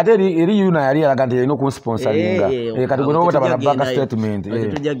ate eri yuna yali alaga nti erina okunsponsalinga kati gwe nobota bana banka statement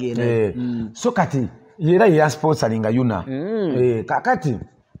so kati era yeyansponsalinga yuna kakati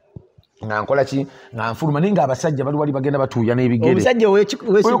nga nkola ki nga nfuluma naye nga abasajja bali wali bagenda batuuya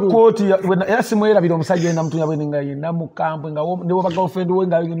n'ebigerekooti era simwerabira omusajja yenda mutuuya bwene nga yenda mukambwe nga newo bagirlfriend we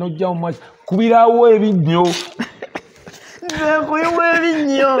nga nojjamu mumaaso kubirawo ebinnyo nkuyiwa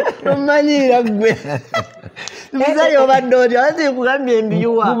ebinnyo omanyira gwe musajja obadde oti ati nkugambye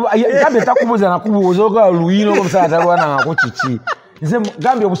embiyuwa gambye takubuuza nakubuuza ogaa luyina omusajja talwanangako kiki nze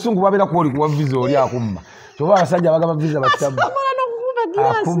gambye obusungu bwabeera kuba oli kuwa visa oli akumma kyoba abasajja bagamba visa bakitabu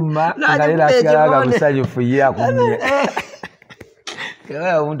akumma nga leero asigalaga musanyufu ye akumye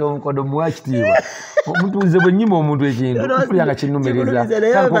omuntu omukodo muwa kitiibwa omuntu nze bwe nnyima omuntu ekintu mpulira nga kinnumiririza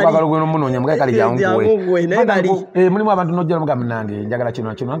kakwagala ogwena omunoonya mugaye kale janguwe mulimu abantu nojjala mugamba nange njagala kino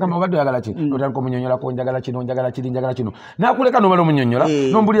nakino nagamba obadde oyagala ki otandika omunyonyolako njagala kino njagala kiri njagala kino nakuleka nomala omunyonyola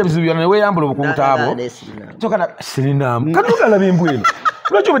nombulira ebizibu byonna neweyambula obukuntaabo kyokana sirinaamu katugala embw eno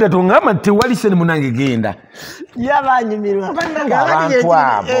lwaki obedda tongamba nti tewali sene munange genda yabanyumirwa abantu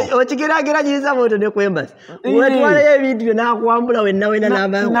abo okigerageranyiriza moto nekwembasi wetwalayo ebintu byo nakwambula wenna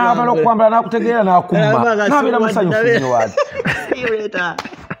n'amala okukwambula n'akutegeera n'akumma n'abeera musanyufu nnyo wati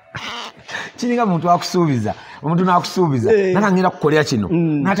kiringa muntu akusuubiza omuntu n'akusuubiza nanangenda kukolera kino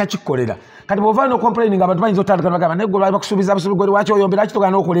n'atakikolera kati bw'ovaa n'okomplaininga abantu bayinza otandika bagamba naye gwe lwali bakusuubiza busubi gwe lwaki oyombera ki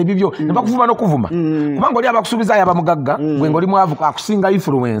togana n'okola ebibyo ne bakuvuma n'okuvuma kubanga oli abakusuubizayo abamugagga gwe ng'oli mwavu akusinga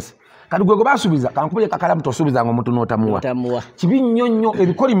influence kati gwe gwe basuubiza kankubye kakalamu tosuubizanga omuntu n'otamuwa kibi nnyo nnyo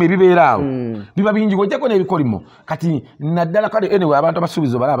ebikolimo ebibeera awo biba bingi ojjako n'ebikolimo kati naddala kale anyway abantu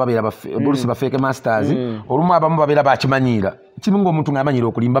abasuubiza bala babeera bolusi bafeeke masters olumu abamu babeera bakimanyiira kibi ng'omuntu ng'amanyira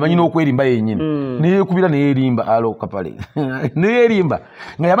okulimba amanyi n'okwerimba yennyini neyeekubira neyeerimba alo kapale neyeerimba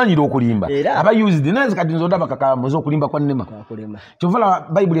nga yamanyira okulimba aba used nanze kati nze ondaba kakalamu ez'okulimba kwa nnema kyovala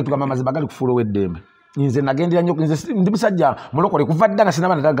bayibuli etugamba amaziba gali kufuula ow'eddembe nze nagendera nnyo nze ndi musajja mulokole kuva dda nga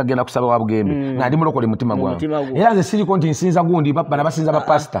sinaba nataka gagenda kusaba wa bugembe nga ndi mulokole mutima gwange era nze siriko nti nsinza gundi bana basinza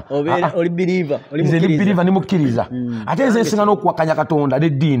bapasita nze ndi biriva ndi mukkiriza ate nze nsinga n'okuwakanya katonda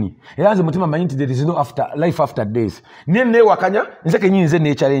n'eddiini era nze mutima manyi nti there is no life after days niye neewakanya nze kenyini nze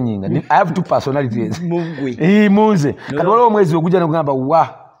neekyalennyinga I have two personalities munze kati waliwo omwezi ogujja negugamba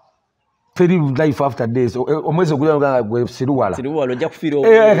wa teri life after days omwezi ogulya nganga gwe siruwala ojja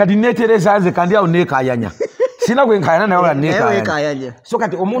kufiira kati netereza nze kandi awo nekayanya sina gwe nkayana naye wala nekayanya so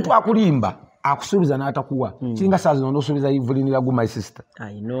kati omuntu akulimba akusuubiza n'atakuwa kiringa saa zino n'osuubiza ivulinira gu my sister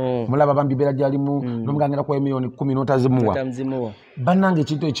mulaba bambibera gyalimu n'omugangera kwa emiliyoni 10 n'otazimuwa bannange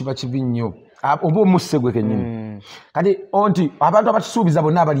ekintu ekiba kibi nnyo oba omusse gwe kennyini kati onti abantu abatusuubiza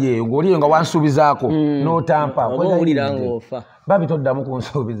bonna abali eyo ng'oli eyo nga wansuubizaako n'otampa babitoddamu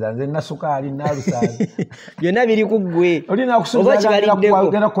kunsuubiza nze nasukaali nalusaali byonna biri ku ggwe olina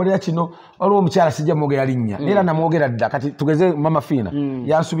okusuubizagenda kukolera kino waliwo omukyala sijja mwogera linnya era namwogera dda kati tugeze mama Fiina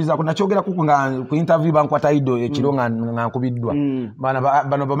yansuubizako nakyogeraku ku interview bankwata ido ekiro nga nkubiddwa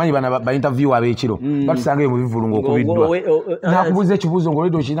bano bamanyi ba interview ab'ekiro batusangayo mu bivulu ng'okubiddwa nakubuuza ekibuuzo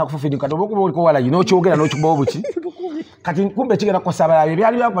ng'olidde okirina kufufirika kati oba oliko walayi n'okyogera n'okiba obuki kati kumbe kigenda kukosabalabye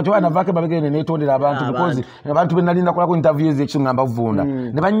byali byakuba kyoba navaako emabegere netondera abantu because abantu be nali nakolako interview ez'ekiro ngamba kuvunda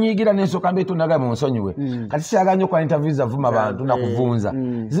ne banyiigira n'ensooka mbeetondaga mu nsonyiwe kati siaganya okukola interview zavuma abantu nakuvunza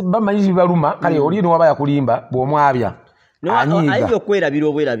bamanyi bibaluma kale oli nowaba yakulimba bw'omwabya ayinza okwerabira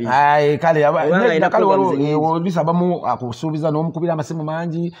obwerabira kale bisabamu akusuubiza n'omukubira amasimu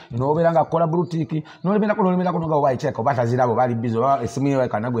mangi n'obeera nga akola bulutiki n'olemerako nga obayikyeka oba tazirabo bali bizi oba essimu ye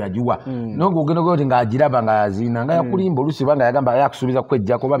kanagwe yagiwa nogogenda oti ng'agiraba nga yazina nga yakulimba oluusi oba nga yagamba yakusuubiza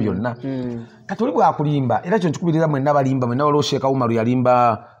kwejjako oba byonna kati oli bwakulimba era kyo nkikubiriza mwenna balimba mwenna waliwo Sheikh Umaru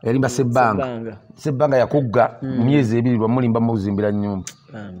yalimba sebbanga yakugga mu myezi ebiri lwamulimba muzimbira nnyumba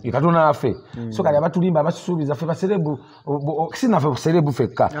ikatona afe so kale abatulimba abasuubiza ffe baserebu sinaffe buserebu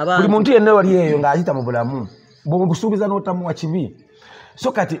fekka buli muntu yenna wali eyo ng'ayita mu bulamu bwobusuubiza n'otamuwa kibi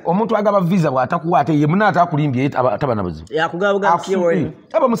so kati omuntu agaba visa bw'atakuwa ate ye muna atakulimbye taba na buzibu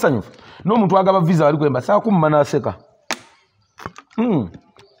aba musanyufu n'omuntu agaba visa wali kwemba saakumma n'aseka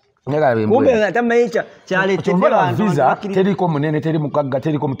visa teriko munene teri mukagga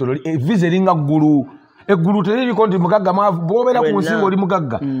teriko mutololi visa eringa ggulu eggulu teririko nti mugagga mwavu bw'obeera ku nsinga oli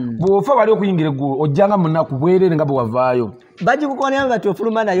mugagga bw'ofa bali okuyingira eggulu ojjanga munaku bwerere nga bwe wavaayo bagikukonera bati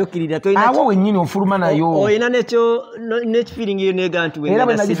ofuluma nayo kirira awo wennyini ofuluma nayo olina nekifiringi yo neega nti era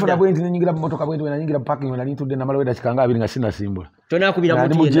bwe nagifuna bwe nti nenyingira mu motoka bwe nti bwe nanyingira mu parking bwe nali ntudde namala weda kikanga abiri nga sinasimbula tonakubira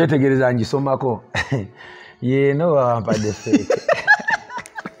muti mugyetegereza ngisomako yeno wampadde feke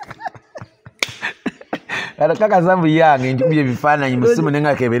kaka zambu yange njikubye ebifaananyi mu ssimu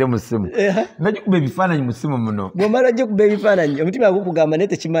nenga kebere mu ssimu najikuba ebifaananyi mu ssimu muno bw'omala gikuba ebifaananyi omutima gukugamba naye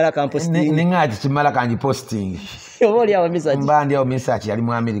tekimala kamposting nenga tekimala kangi posting oba oli awo message mba ndi awo message yali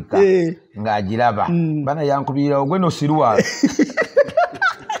mu America ng'agiraba bana yankubira ogwe nosirwa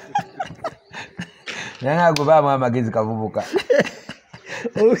nenga agobaamu amagezi kavubuka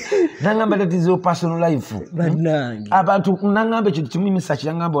nangamba that is your personal life abantu nangamba ekintu kimu message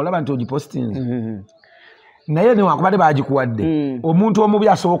yangamba olaba nti ogiposting naye newankubadde bagikuwadde omuntu omubi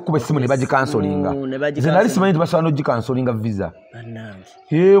asobola okukuba essimu ne bagikansolinga nze nali simanyi nti basobola n'ogikansolinga visa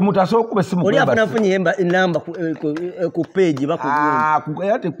omuntu asobola okukuba essimu oli afunafunye enamba ku page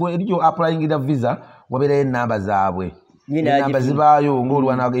eriyo applyingira visa wabeerayo enamba zaabwe enamba zibaayo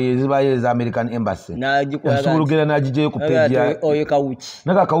ng'olwanazibayo eza American Embassy asobola ogenda n'agigyeyo ku page oyo kawuki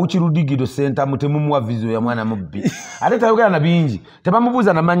naga kawuki Ludigido Center mutemumuwa visa ya mwana mubbi ate tayogera na bingi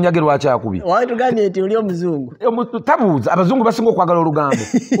tebamubuuza na mannya ge lwaki akubye watugambye nti oli omuzungu tabuuza abazungu basinga okwagala olugambo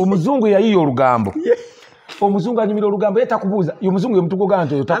omuzungu yayiya olugambo omuzungu anyumira olugambo ye takubuuza omuzungu ye mutugogaa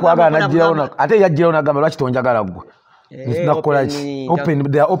nti oyo takwagala najjirawo ate yajjirawo nagamba lwaki tonjagala ggwe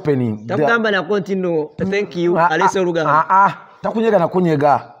they are opening takugamba nako nti no thank you alese olugambo takunyega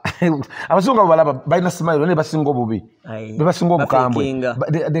nakunyega abazungu abo balaba balina smile ne basinga obubi bebasinga obukambwe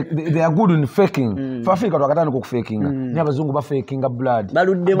they are good in faking for Africa twakatandika okufakinga naye abazungu bafakinga blood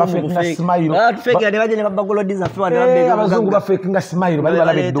bafakinga smile abazungu bafakinga smile bali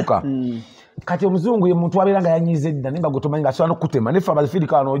balaba edduka kati omuzungu ye muntu abeera nga yanyize dda nimba gotomanyi nga asobola n'okutema nefe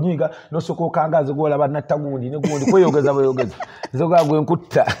abazifirika n'onyiga n'osooka okangaze gwolaba natta gundi ne gundi kweyogeza bweyogeza nzoga gwe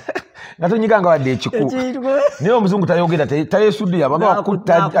nkutta nga tonyiga nga wadde ekiku naye omuzungu tayogera tayesudde aba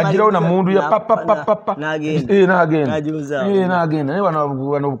bakutta agirawo na mundu ya papapapapa n'agenda naye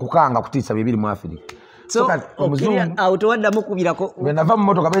wano kukanga kutiisa bye biri mu Afirika awo tewaddamu kubirako nava mu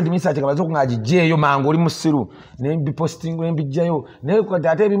motoka benti misache kabazo kungagijeyo mangu oli musiru nembiposting embijjayo naye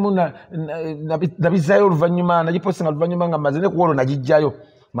ate ebimu nabizayo oluvannyuma nagipostinga oluvannyuma nga maze ne kuwolo nagijjayo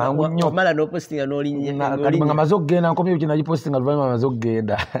mangu nnyo mala no postinga n'olinya nga maze okugenda nkomye biki nagipostinga oluvannyuma maze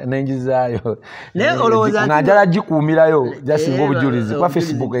okugenda nenjizaayo naye olowooza nga njala gikuumirayo jasinga obujulizi kwa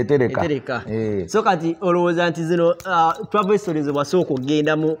Facebook etereka so kati olowooza nti zino travel stories wasooka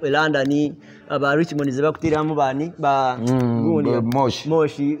okugenda mu London aba Richmond ze bakutiramu bani ba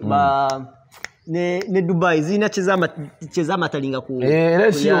moshi ba ne Dubai zina chezama talinga ku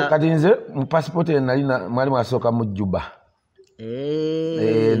sio kati nze mu passport nali mwalimu asoka mu Juba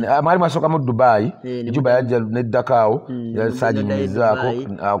mwalimu asoka mu Dubai Juba yaje ne Dakao ya sajinizako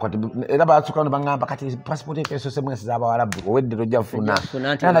kati era basoka bangamba kati passport peso semwe zaba walabu wedde tojafuna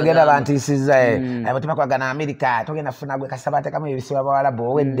nagenda abantu isiza abatima kwa gana America togenda funa gwe kasabate kama ebisiba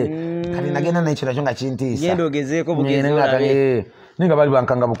bawalabu wedde kati nagenda n'ekiro kyo nga kintisa ngendo ogezeeko bugezi olabe ninga bali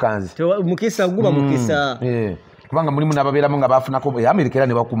bankanga bukanzi mukisa guba mukisa kubanga mulimu nababeeramu nga bafunako America era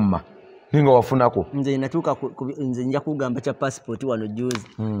ne bakumma ninga wafunako nze natuuka nze nja kugamba kya passport wano juzi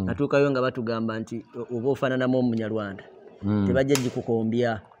natuukayo nga batugamba nti oba ofaananamu Omunyarwanda tebajja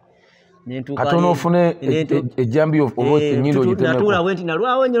gikukombya katono ofune ejjambi oba ennyindo ogitemeko natuula bwe nti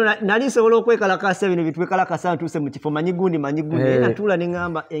nalwawo nnyo nali nsobola okwekalakasa bino bitwekalakasa ntuuse mu kifo manyi gundi natuula ne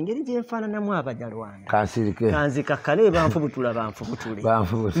ŋŋamba engeri gye nfaananamu Abanyarwanda kanzikakkale banfubutula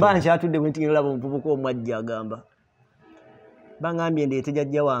mba nkyatudde bwe nti olaba omuvubuka omwajja agamba baŋŋambye ndeete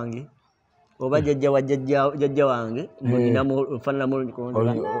jjajja wange oba jjajja wa jjajja wange nfaananamu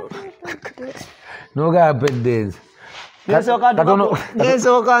nogamba eddenzi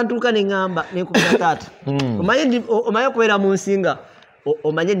nensooka ntuuka ne ŋŋamba nenkubira taata omanye okubeera mu nsi nga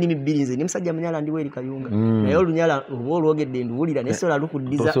omanye ennimi bbiri nze ndi musajja munyala ndiwo eri Kayunga naye olunyala oba olwogedde ndiwulira naye sola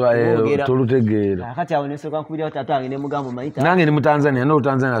lukuddiza tolutegeera kati awo nensooka nkubirawo taata wange nemugamba omanyi nange ndi mu Tanzania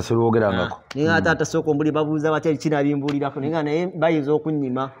n'Olutanzania solwogerangako ninga taata sooka ombuli babuuza batya kinabimbuulirako ninga naye bayinza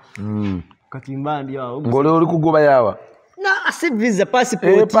okunnyima kati mba ndi awo ng'oli oli kugoba yaawa si visa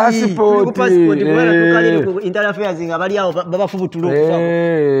passport kubera tukalire ku Inter Affairs nga bali awo babafubutula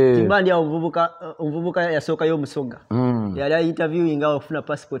okufako kimbandi awo omuvubuka yasooka y'omusoga yali interviewing awo ofuna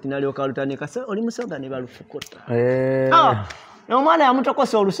passport nalyoka lutanika so oli musoga ne balufukota omwana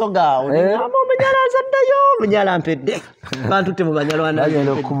yamutokosa olusoga awo omunyala azaddayo omunyala mpedde bantutte mu Banyarwanda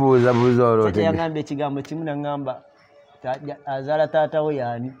agenda okubuuza buuza olwote yagamba ekigambo kimu nagamba azaala taatawo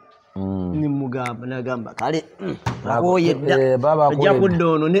yaani nimugamba nagamba kale akoyedda ajja kudda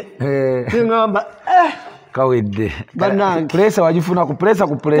ono ne ngamba kawedde presa wagifuna ku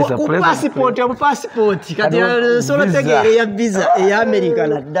passport kati solo tegeere ya visa eya America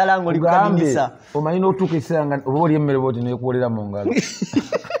naddala ng'oli kukadimisa omanyi n'otuuka ekiseera nga oba oli emmere bwoti neekuwolera mu ngalo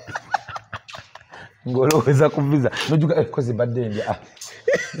ng'olowooza ku visa nojuga kozi badde ndya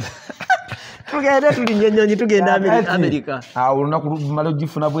tugende tulinnya ennyonyi tugenda America awo olunaku lumala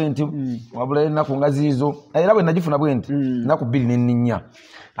ogifuna bwe nti wabula ennaku nga ziizo era bwe nagifuna bwe nti ennaku bbiri nenninnya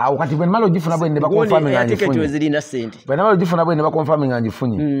awo kati bwe nimala ogifuna bwe ne bakonfami nga ngifunye bwe nimala ogifuna bwe ne bakonfami nga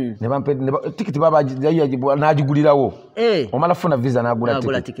ngifunye tikiti n'agigulirawo omala funa visa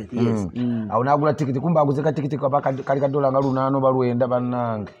n'agula tikiti awo n'agula tikiti kumba aguze ka tikiti kali kadola nga lunaano balwenda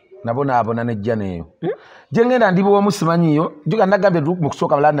bannange nabonaabona nejja neeyo jengenda ndibomu simanyiyo juga nagambye mu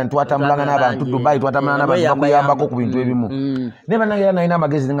kusooka London twatambulanga n'abantu Dubai twatambulanga n'abantu bakuyambako ku bintu ebimu ne bannange era nalina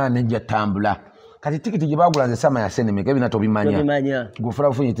amagezi nga nejja tambula kati tikiti gye bagula nze sama ya senemeka ebina tobimanya gufuna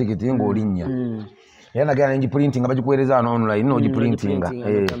bufunye tikiti ng'olinnya era nagenda nenjiprintinga bagikuweereza wano online n'ogiprintinga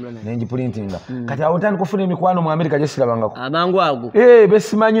nenjiprintinga kati awo ntandika okufuna emikwano mu America gye sirabangako amangu ago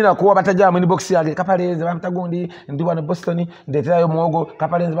besimanyirako batajaamu inbox yange Kapale bampa gundi ndi wano Boston ndeeterayo muwogo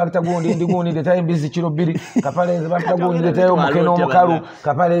Kapale bampa gundi ndi gundi ndeeterayo embizi kiro 2 Kapale bampa gundi ndeeterayo omukene omukalu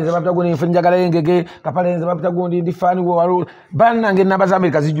Kapale bampa gundi nfe njagala engege Kapale bampa gundi ndi faani wo bannange namba za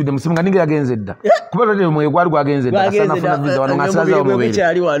America zijjudde musimu nga ninge yagenze dda kuba tete mwe gwali gwagenze dda kasana funa visa wano ngasaza omubiri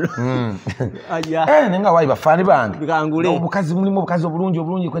nenga wayi bafaani bange obukazi mulimu obukazi obulungi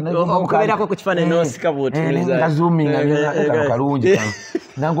okubeerako ku kifaananyi n'osika bw'otunuuza kalungi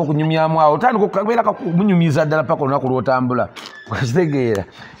nange okunyumyamu awo otandika okubeera kumunyumiza ddala paka olunaku lw'otambula okitegeera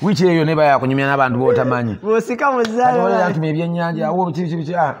wiiki eyo ne baya kunyumya n'abantu b'otamanyi bw'osika muzaala ntuma ebyennyanja awo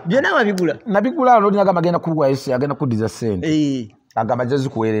kiki byonna wabigula nabigula nodi nagamba agenda kuwayesi agenda kuddiza ssente agamba ajja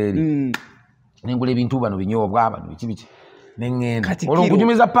zikuweera eri nengula ebintu bano binyoobwa bano biki nengenda olwo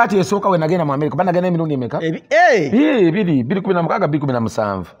nkunyumiza paati esooka we nagenda mu America banagenda emirundi emeka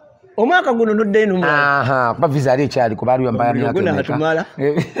 216 omwaka guno nodde eno kuba visa ali ekyali kuba aliyo mbaya myaka atumala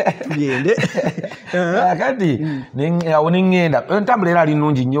tugende kati awo nengenda entambula era ali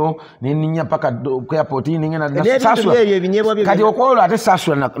nnungi nnyo nenninya paka ku airport nengenda kati okwola ate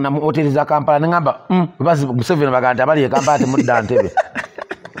sasula na hoteli za Kampala nengamba bazi Museveni baganda abali e Kampala temudda Ntebe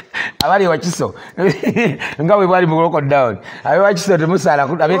abali wakiso nga we bali mu lockdown abe wakiso temusala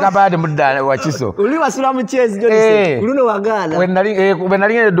abeka baade mudda wakiso uli wasula mu chezi jodi uluno wagala when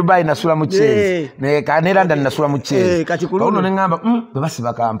nali Dubai nasula mu chezi ne kanera nda nasula mu chezi kati kuluno nengamba basi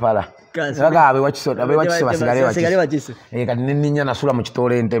Kampala baga abe wakiso basigale wakiso kati nninya nasula mu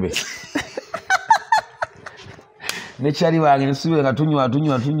kitole Entebbe nechali wange nsibe nga tunywa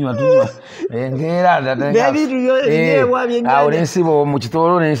engera awo nensibo mu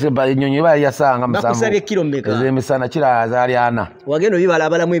kitolo nensiba ennyonyi bali yasanga musango bakusabye kilo mmeka emisana kiraza ali ana wagendo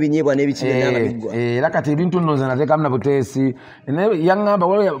bibalabalamu ebinyebwa n'ebikinde n'amabigwa era kati ebintu nno nze nateekamu na buteesi yangamba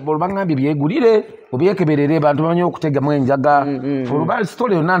bangambye byegulire Obiyekeberere bantu bamanyi okutega mwenjaga olubali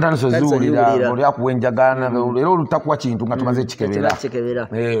story yonna ntandise zuulira oli akuwenjagana lero olutakuwa kintu nga tumaze kikebera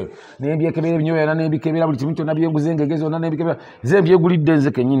nembyekebera ebinyoya na nembikebera buli kimu kyonna byenguze engegezi yonna nembikebera ze mbyegulidde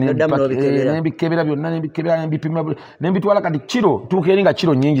nze kenyini nembikebera byonna nembikebera nembipima nembitwala kati kiro tuuka eri nga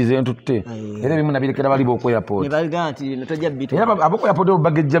kiro nnyingi zentutte era ebimu nabirekera baliba oku airport era ab'oku airport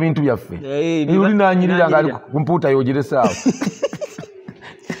bagejja bintu byaffe oli nanyirira nga ali ku mpuuta yogiresaawo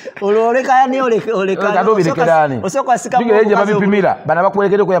oleka ne oleka bigereje babipimira bana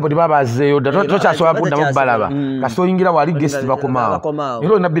bakwelekere ko yapoti babazeyo tochasobola kuddamu balaba kasoyingira wali guest bakomaawo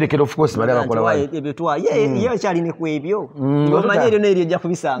ero nabirekere of course bali bakola wali ebitwa ye chali ne kwebyo omanye ero ne erija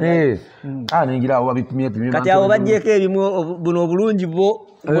kubisanga ningira abo babipimye kati abo bajjeko ebimu buno obulungi bo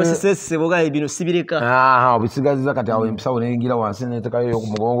bosesese boga ebino sibireka obisigaziza kati awo empisawo nengira wansi netekayo ku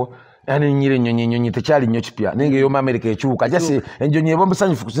mugongo yani nyire nyonyi tekyali nnyo kipya nenge yo America ekyuka jase enjonyi ebo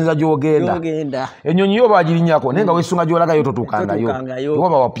musanyufu kusinza gyogenda enyonyi yo bagirinyako nenga wesunga gyolaga yo totukangayo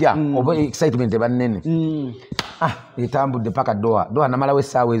oba wapya oba excitement banene etambudde paka doha namala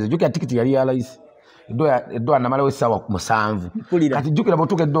wesaawa ezo jukira tikiti yali ya rais doha namala wesaawa 7 kati jukira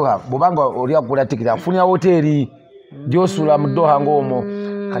botuke doha bobanga oli akula tikiti afunya hoteli gyosula mu doha ngomo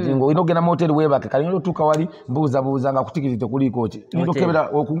kati ngo inogena moteri webake kali ndo tuka wali mbuza nga kutikiti tekuliko ki ndo kebera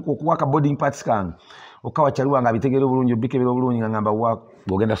okuwaka boarding pass kan okawa chaliwa nga bitegere bulungi bikebera bulungi ngamba wa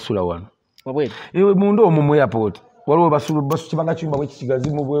bogenda sula wano wabwe ewe mundo omu mu airport waliwo basu kibanga chumba wekigazi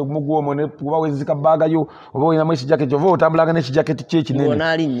mugwomo ne kuba wezika baga yo obo ina mweshi jacket ovo otambulaga ne jacket chechi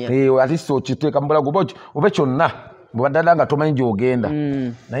nene atiso kiteka mbula gobocho obekyonna bwadala nga tomanyi ogenda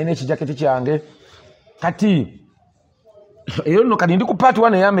na ine jacket kyange kati eyo no kadi ndi ku part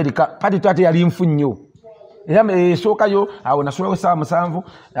 1 ya America part 2 yali mfu nnyo era soka yo awo nasulawo saa 7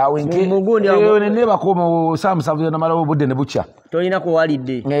 awo nke eyo ne bakoma saa 7 na malawo budde ne bucha toyina ko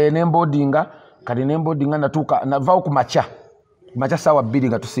walide nembodinga kadi nembodinga natuka navao ku macha sawa 2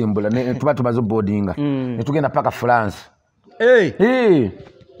 nga tusimbula ne tuba tumazo boardinga ne tugenda paka France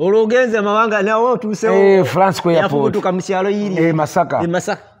ologenze mawanga nawo tusewo France ko airport yafutuka msyalo yiri Masaka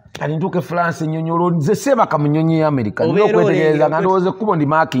kali nduke France nyonyolo nze seba kamunyonyi ya America nyo kwetegereza ngandoze kubo ndi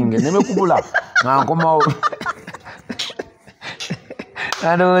marking nemekubula ngankoma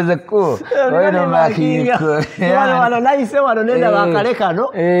ndoze ko oyino marking wano naise wano nenda bakaleka no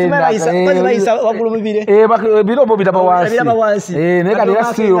sibaisa wakulumibire biro bo bidaba wansi ne kali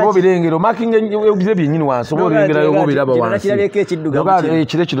yasi bo birengero marking ebize byenyini wansi bo birengera yo bo bidaba wansi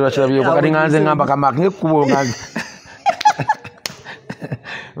kire kidura kirabye ko kali nganze ngamba ka marking kubo nganze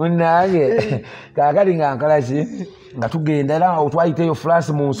unage kakali ngankalashi nga tugenda era otwayiteyo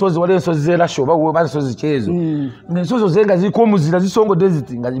France mu nsozi wale nsozi zera shoba wo bansozi chezo nsozi zenga ziko muzira zisongo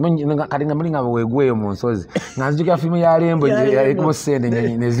desert nga kali ngamulinga wegweyo mu nsozi nganzika filmu ya lembo eko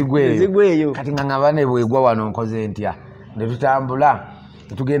sende nezigweyo kati ngangabane bwegwa wano nkoze ntya ne tutambula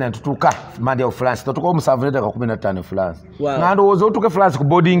tugenda tutuka mandi ya France tutuka omusavu neta 15 France ngandozo otuke France ku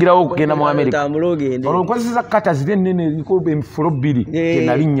boardingira okugenda mu America olwokwasiza kata zire nene liko emfuro 2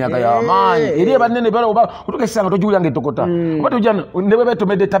 kenalinyaga ya maani eri banene bala oba utuke sanga tojulanga etokota oba tujana nebe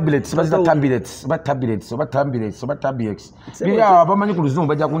betomede tablets bazita tablets biya bamanyi ku luzungu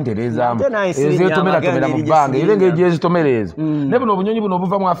bajja kuntereza ezo tomera mu banga irenge jezi tomerezo nebe no bunyonyi buno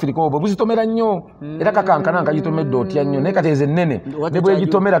buva mu Africa obo buzitomera nnyo era kakankana ngajitomedde otya nnyo ne kateze nene nebe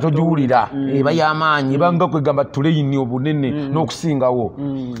gitomera tojuulira eba yamanyi banga kwegamba tuleyini obunene n'okusingawo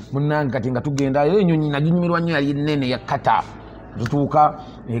munnange kati nga tugenda enyonyi naginyumirwa nnyo yali nene yakata tutuuka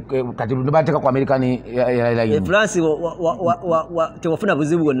kati bateeka ku American Airlines France tewafuna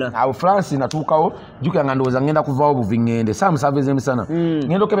buzibu bwonna awo France natuukawo jukira nga ndowooza ngenda kuvaawo buvi ngende saa 7 ez'emisana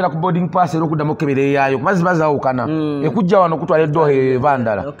ngenda okebera ku boarding pass era okuddamu okebera eyaayo kumazi bazaawukana ekujja wano okutwala eddoha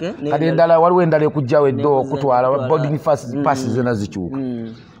ebandala kati endala waliwo endala ekujjawo eddoha okutwala boarding pass zena zikyuka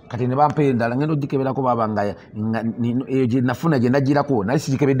kati ne bampa endala ngenda ogikeberako babanga eyo gye nafuna gye nagirako nali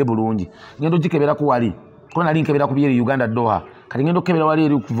sigikebedde bulungi ngenda ogikeberako wali ko nali nkebera ku byeri Uganda Doha kati ngendo kebera wali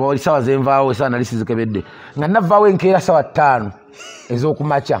eri kuva wali sawa zenvaawo sana nali sizikebedde nga navaawo enkeera sawa 5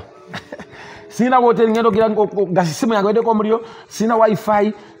 ez'okumacha sina hotel ngendo nga simu yange edeko mulio sina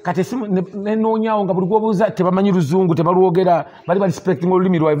wifi kati simu nenonyawo nga buli gwobuuza tebamanyi luzungu tebalwogera bali respecting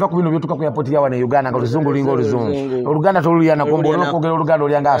olulimi lwaiva ku bino byotuka ku airport ya wana Uganda nga luzungu lingo oluzungu Oluganda toluliyana kombo n'okwogera Oluganda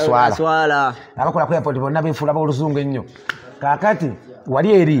olyanga aswala abakola ku airport bonna beefuula oluzungu ennyo kakati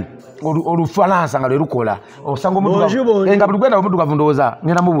wali eri olufalansa nga lwerukola osanga omuntu nga buli gwenda omuntu gavundooza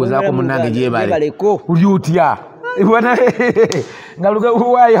ngenda mubuuzaako munnange gyebale ulyutya nga luga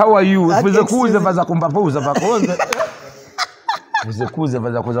why how are you vuze kuuza vaza kumpapuza vakoza vuze kuuza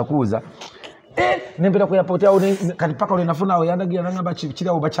vaza kuza nempera ku airport awo kati paka ole nafuna awo yandagira nangamba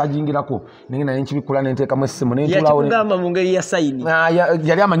kiriawo bakyajingirako nengenda nenkibikula nenteekamu essimu nentulawo yakugamba mu ngeri ya sayini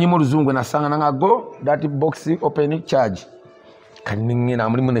yali amanyimu oluzungu nasanga nanga go that box open charge kati nengena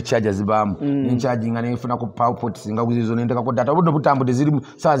mulimu ne charger zibaamu nenchaginga nenfuna ku powerport singa kuzizo nentekako data budde butambude ziri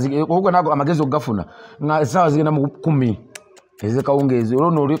saazi okwo nago amagezi ogafuna nga saawa zigenda mu 10 ezekawungezi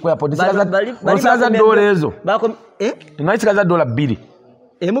olwo oli ku airport sigaza dola ezo sigaza dola 2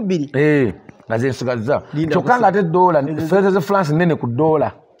 emu 2 ngazensigaza kyokka nga ate dola feza ze France nene ku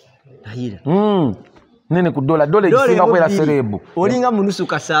dola nene ku dola ekisinga kwera serebu olinga munusu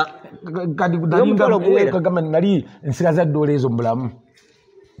kasa kati kagamba nali nsigaza dola ezo mbulamu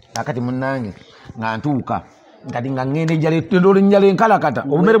akati munnange nga ntuuka kati nga ngende njala enkalakata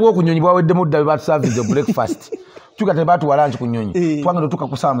obumere bw'okunyonyi bwawedde mudda batusavize breakfast tuka te batuwa lunch ku nyonyi twanga tuka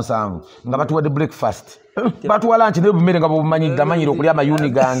kusama musango nga batuwadde breakfast batuwa lunch ne bumere nga bumanyidde amanyiro okulya amayuni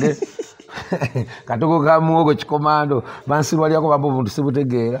gange katoko ka muogo kikomando bansirwaliako bambo buntu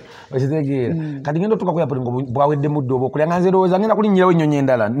sibutegeera bakitegeera kati ngendo tuka kuya ngo bwawedde muddo obo kulya nganze roza ngenda kulinyirawo ennyonyi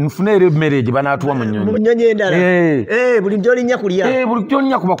endala nfune ere marriage banatuwa mu nyonyi endala buli njolinya kulya buli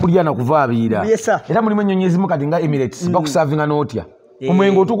njolinya kuba kulya na kuvaabiira era mulimu ennyonyi ezimu kati nga Emirates bakusavinga n'otya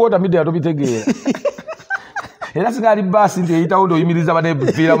omwengo otukoota midde yatobitegeera era singa ali basi nti eyitawo ndoyimiriza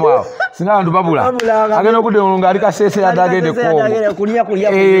banebifiiramu awo singa abantu babula agenda okudde nga ali kasese yadde agende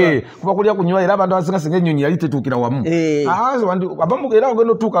kuba kulya kunywa era abantu abasinga singa ennyonyi yali tetuukira wamu abamu era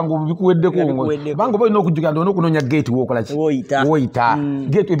ogenda otuuka ngaobikuweddeko banga oba olina okujjuka nti olina okunoonya gate wokolaki woyita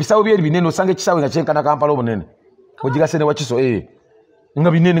gate ebisawo byeri binene osanga ekisaawe nga kyenkana Kampala obunene ogigase ne wakiso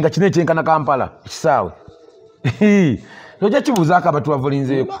nga binene nga kine ekyenkana Kampala ekisaawe Noja kibuzaako abatu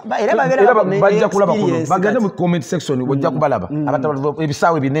bavulinzeeko era bajja kulaba kuno bagende mu comment section bojja kubalaba abatu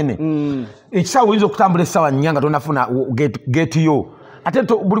ebisaawe binene ekisaawe oyinza okutambula essaawa nnya nga tonafuna gate yo ate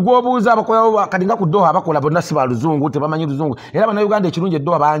buli gwobuuza abakola kadinga ku Doha abakola bonna si baluzungu tebamanyi luzungu era bannayuganda ekirungi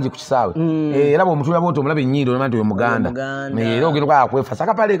eddoha bangi ku kisaawe era bw'omutula bwoti omulaba ennyindo nti oyo muganda era ogenda kwefasa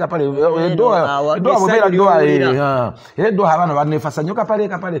kapale eddoha bwebeera Doha era eddoha abaana banefasa nnyo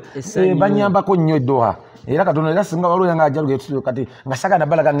kapale banyambako nnyo eddoha era katono era singa waliwo nga ajja kati nga sagana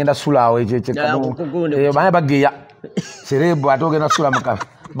bala kangenda sulaawo banya bageya serebu ate ogenda sula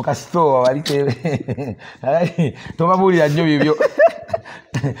mukasitowa walite tobabuulira nnyo bibyo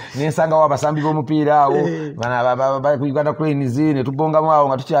nensanga wa basambi b'omupiira awo ku Uganda Cranes ne tubongamu awo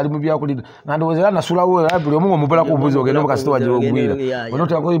nga tukyali mu byakulira nga ndowooza era nasulawo buli omu ng'omubulako obubuzi ogenda mukasitowa gy'ogwira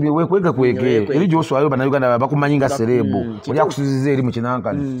onoteako ebyo wekweke eri gy'oswayo bannayuganda bakumanyi nga serebu oli akusuziza eri mu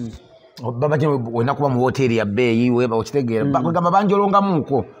kinankani babaje wena kuba mu hoteli ya beeyi weba okitegeera bagamba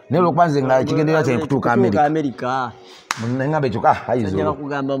banjolongamuko naye olwokubanze nga kigendera kye kutuuka America ngambe kyokka ayizo njala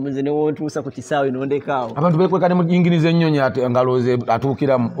kugamba muze ne wontuusa ku kisaawe nondekaawo abantu bekwekane mu yingiriza ennyonyi ngaloze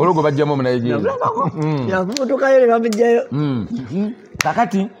atuukiramu olwogo bajjamu mu Nigeria yakutukayo ne bamujjayo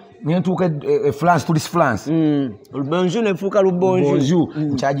kakati nentuuka France tourist France bonjour nefuuka bonjour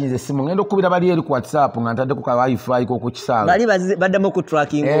nkyajinza essimu ngenda okubira bali eri ku WhatsApp nga ntaddeko ka wifi ko ku kisaawe bali baddamu ku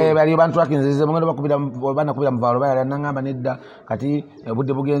tracking bali bantracking ngenda bakubira bana kubira muvaalo bali nangamba nedda kati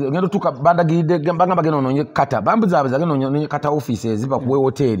budde bugenze ngenda tuka bandagidde banga bagenda ononye kata bambuzaabuza genda ononye kata offices ziba kuwe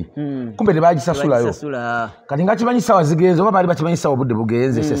hoteli kumbe tebagisasulayo kati nga kimanyi sawa zigenze oba bali bakimanyi sawa budde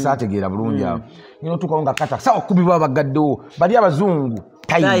bugenze sesaategeera bulungi awo ngenda tukawo nga kata sawa 10 baba bagaddewo bali abazungu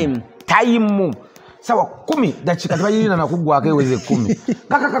time sawa 10 dakika tebayirina nakugwako eweze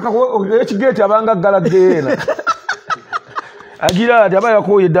 10 ekigeti abanga galagena agira ati abaya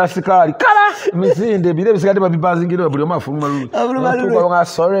ko yedasikali kala misinde bire bisigade babibanzingira buli omafuluma lulu nga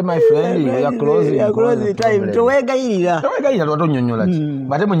sorry my friend we are closing time towegayirira watonyonyola ki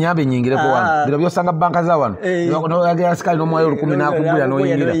bate munyambe nyingire ko wano biro byosanga banka za wano no agira sikali no mwayo 10 nakugula no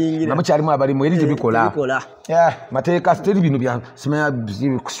yingira namukyali mu abali mu erije bikola mateka steri bino bya simaya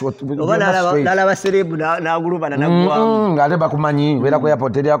lala baserebu na gurubana na gwa ngale bakumanyi wera ko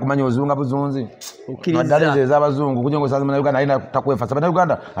airport eri akumanyi ozunga buzunzi madaleze z'abazungu kujongo sazima Uganda takwefa sabana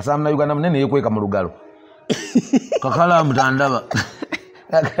Uganda asamna Uganda munene yekweka mu lugalo KAKALAAMU tandaba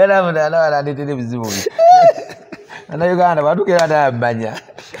KAKALAAMU tandaba landetele bizibu ana Uganda batuke bada banya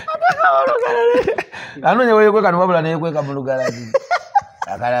anonya wekweka nobabula neyekweka mu lugalo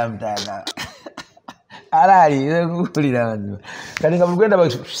KAKALAAMU tandaba alali kulira bantu kalinga bulugenda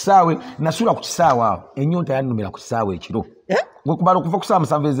bakisaawe nasula ku kisaawe awo ennyonta yanumira ku kisaawe ekiro ngokubala okuva ku saawa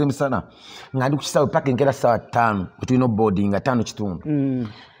 7 ez'emisana nga ndi ku kisaawe paka enkera saawa 5 tulina boarding 5 kitundu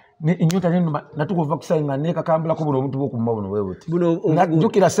ennyonta nenuma natukuva ku kisaawe nga nekakambulako buno omuntu bwokumma buno webuti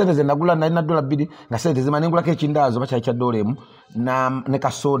najjukira sente ze nagula nalina $2 nga sente zima nengulako ekindaazo bakyali kya $1 ne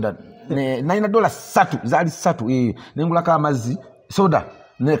kasoda nalina $3 zaali 3 nengulako amazzi soda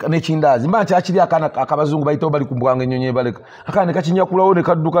n'ekindazi mba kyakiri akabazungu bayitawo bali kumbwanga ennyonyi baleka akana ne kakinyakulawo ne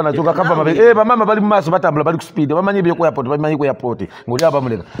kadduka nakyo kakava mabe bamama bali mu maaso batambula bali ku speed bamanyi ebyo ku airport bamanyi ku airport ng'oli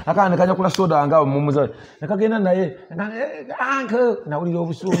abamuleka akana ne kanyakula soda nga mumuza ne kagenda naye anko nawulira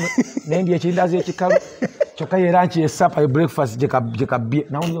obusungu nendi ekindazi ekikalu kyokka era nkyesapa breakfast gye kabye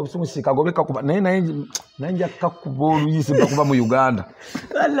nawulira obusungu sikagobeka kuba naye nanja kakuba oluyisi bakuba mu Uganda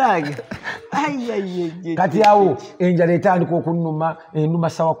kati awo enjala etandika okunnuma ennuma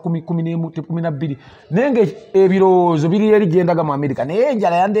sawa 10-12 nenge ebirowoozo biri eri gyendaga mu America naye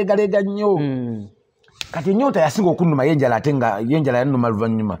enjala yandegalega nnyo kati ennyota yasinga okunnuma yenjala ate nga yenjala yannuma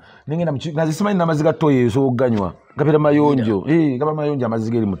luvannyuma nengenda nazisimanyi n'amazzi ga ttooyi esoganywa gapera mayonjo gaba mayonjo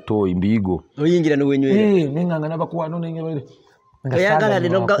amazzi geri mu ttooyi mbiyigo oyingira n'owenywera nenganga n'abakwano nengere oyagala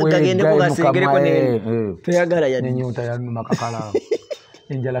lino gagende kugasengereko toyagala nenyota yannuma kakalaamu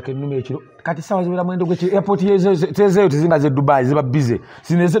enjala kennuma ekiro kati sawa zibera mwendo gwe airport tezeyo tezinga ze Dubai ziba busy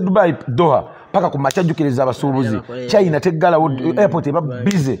sineze Dubai Doha paka ku machajukiriza abasuubuzi China teggala airport eba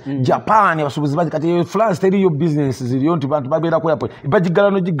busy Japan abasuubuzi bazi kati France teriyo business ziriyo nti bantu babeera ku airport ibajigala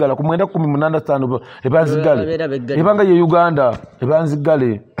no jigala ku mwenda 18 ebanzigale ebanga ye Uganda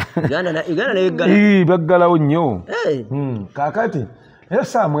ebanzigale Uganda na Uganda baggalawo nnyo kakati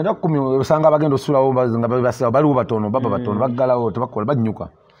esa mwenda 10 osanga abagenda osulawo nga babasaba baliwo batono baba batono baggalawo tebakola banyuka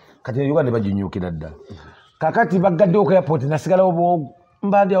kati Uganda bajinyukira ddala kakati baggaddewo ku airport nasigalawo bo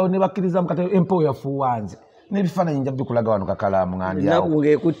mbandi awo ne bakkiriza mukate empo yafuwanze n'ebifaananyi nja bikulaga wano kakalaamu ngandi awo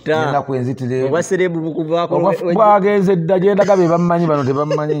naku enzitire obwaserebu bukuvaako bwagenze dda gyendaga be bammanyi bano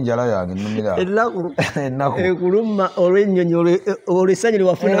tebammanyi enjala yange nnumira ennaku ekuluma olw'ennyonyi olw'essanyu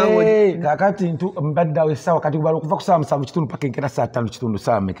lyewafunango kakati mbadde awo essaawa kati bala okuva ku 7:30 paka enkera 5:30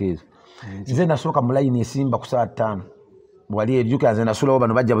 saa mekeezo nze nasooka mu layini esimba ku 5:00 wali ejuka nze nasulawo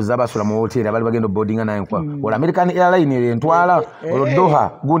bano bajja buzaba basula mu hotel abali bagenda boardinga naye kwa wala American Airline entwala olo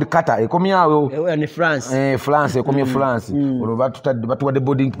Doha gundi kata ekomyawo ni France France ekomye France olo batuwadde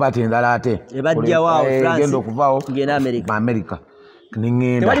boarding party endala ate ebajja wao France gendo okuvaawo ngenda America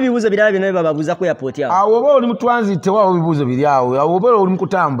ningenda tewali bibuuzo birala byonna bababuuza ku airport yawo awo oba oli mu transit wawo bibuuzo biri awo oba oli mu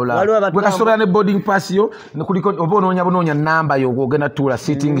kutambula gwe kasobola ne boarding pass yo kuliko oba onoonya namba yo ogenda tuula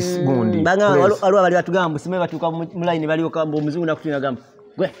sittings gundi waliwo bali batugamba simaye batuuka mu line baliwo kamba omuzungu nakutuna gamba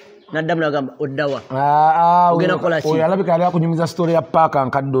gwe naddamu nagamba oddawa ogenda kukola ki oyo alabika ali akunyumiza story ya paaka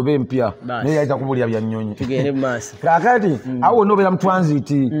nkadde oba empya naye yayita kubulya bya nnyonyi tugende mu maaso kakati awo wonna obeera mu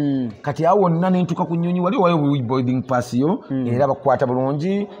transit kati awo wonna nentuuka ku nnyonyi waliwo wayo boarding pass yo era bakukwata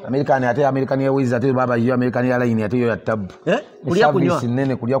bulungi American ate American Airways ate baba yo American Airline ate yo ya tabu kulya kunywa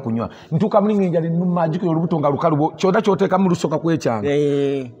nene kulya kunywa ntuuka mulinga enjala ennuma jukira olubuto nga lukalu kyota kyoteekamu lusooka kwekyanga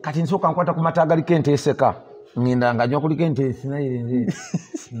kati nsooka nkwata ku mata agali kenteeseka ngenda nga nywa kuliko ente sinayire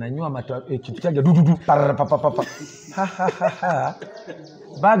nanywa amata ekintu kyajja dududu parapapapa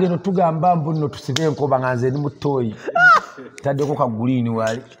bageno tugamba mbu nno tusibe enkoba nga nze ni mutoyi taddeko kagulini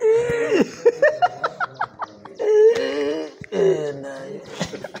wali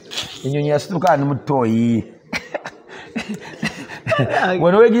enyonyi yasituka ni mutoyi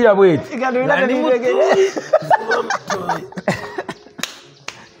wano wegira bweti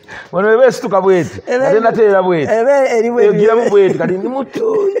wano webe situka bweti ate nateera bweti egiramu bweti kati ndi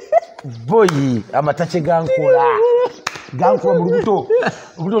muto boyi amatache gankola mu lubuto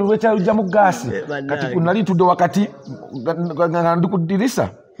luwekyalo lujja mu gaasi kati nali tudde wakati ndi ku ddirisa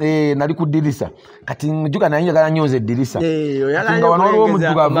nali ku ddirisa kati njuka naye njagala nyonza eddirisa kati nga wano waliwo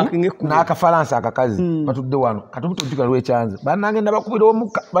omuddugavu n'akafalansa akakazi batudde wano kati obutojjuka lwekyanze bannange ndabakubira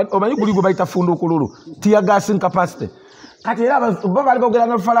omukka omanyi guli gwe bayita fundukululu tear gas incapacity kati era bali boogera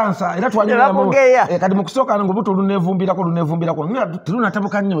n'Olufalansa era twanyumamu kati mu kusooka ngo buto lunevumbirako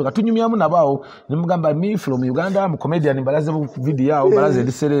tulunatabuka nnyo nga tunyumyamu nabo awo ne mugamba me from Uganda mu comedian mbalaze video awo mbalaze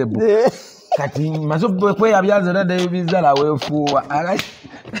ndi serebu kati maze kweyabyanze nadda ebizala weefuuwa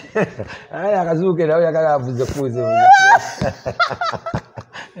akazuuke nawe yakalavuze kuze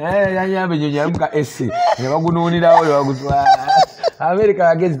yanyambe nyonyi alimuka esi ne bagunuunirawo ne bagutwala America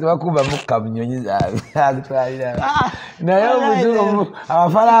bagezi tebakuba mukka mu nnyonyi zaabwe agutwalira naye omuzungu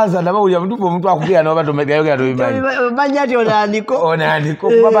Abafalansa nabawulira mutuufu omuntu akugera nabo batomegayogera tobimanyi manya ti onaandiko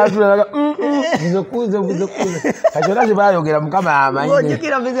kuba batulaga vuze kati ona zebayogera mukama amanyi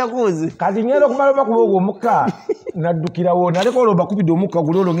kati ngenda okumala bakuba ogwo omukka naddukirawo naleka olwo bakubidde omukka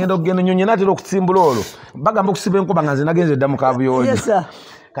guli olwo ngenda okugenda nnyonyi naatera okusimbula olwo bagamba okusiba enkoba nga nze nagenze dda mu kabuyonjo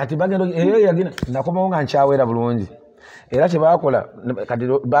kati bagenda eyo yagenda nakomawo nga nkyawera bulungi era kye bakola kati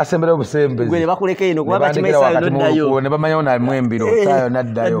basembera obusembezi gwe bakuleka ino kuba bakimaisa ne bamanyawo namwembiro sayo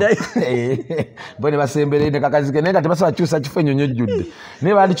naddayo bo ne basembera ne kakazike naye kati basobola kyusa kifo ennyonyi ojjudde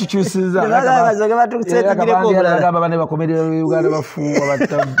naye bandikikyusiza bagamba bane bakomerera Uganda bafuuwa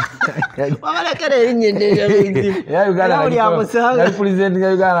babalekera erinnya nali pulezidenti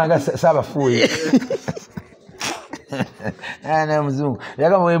nga Uganda nga saabafuuye ana muzungu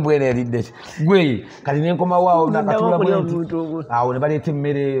yakama embwene eridde gwe kati nenkomawo nakatula muntu awo ne baleeta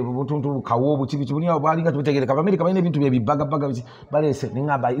emmere butuntu kawobu kibichi bunia balinga tutegereka Amerika balina ebintu byebibagabaga balese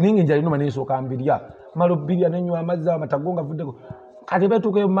ningamba ninginja lino manisooka mbirya malo birya nenywa amazzi amatagonga vuddeko kati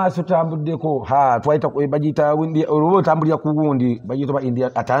betuke maaso tambuddeko twaita bagita olubo tambulya ku gundi bagita ba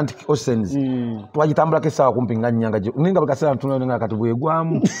India Atlantic Oceans twagitambula kesawa kumpinga nyanga ninga bakasala tunanga kati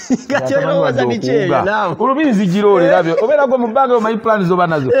bwegwamu gacheroza bicheye nawo olubinzi girole labyo obera go mubanga my plans zo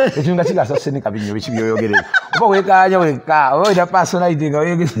banazo ekinga kigasa sene kabinyo bikibyoyogere oba wekanya weka oida personality nga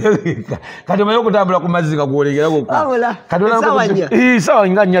wegeka kati mayo kutambula ku maziga kuolegera gokka kati olanga sawa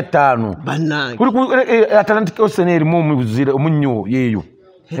nganya 5 banange kuli Atlantic Ocean eri mu muzire omunyo yeyo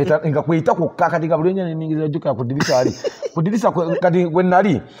nga kwita kukakati kabulenya ningiza juka kudirisa ali kudirisa kati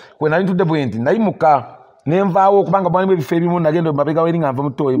wenali tudde bwenti nayimuka nenvaawo kubanga bwani bife bimu nagendo mabega weringa mva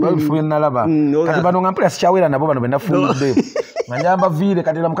mutoyi babifuye nalaba kati bano ngampula sichawera nabo bano benafude manyamba vile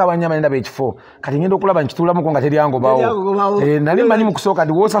kati lamukaba nyama nenda bekifo kati ngendo okulaba nkitula mu konga teri yango bawo nali manyi mu kusoka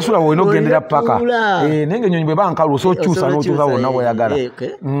ndi wosasula wo inogendera paka nenge nyonyi bwe bankalu so chusa no tuza wona wo yagala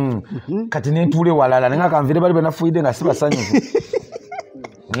kati nentule walala nenga kanvire bali benafuide nga sibasanyufu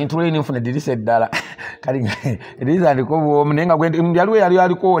nintule ninfune dirisa eddala kali eriza ndiko bo nenga gwende yali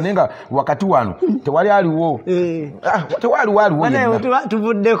aliko nenga wakati wano tewali aliwo waliwo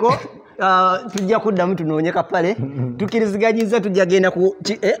tuvuddeko tujja kuddamu tunoonye Kapale tukiriziganyiza tujja genda ku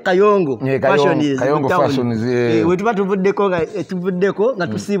Kayongo fashions we tuba tuvuddeko nga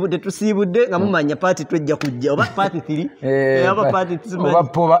tusiibudde nga mumanya party twejja kujja oba party 3 oba party 2 oba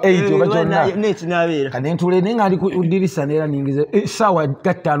poba 8 oba kyonna nekinabeera kati ntule nenga ali ku dirisa neera ningize sawa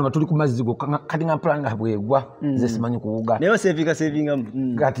gatano tuli ku mazigo kati nga mpulanga bwegwa nze simanyi kuwuga nayo sevinga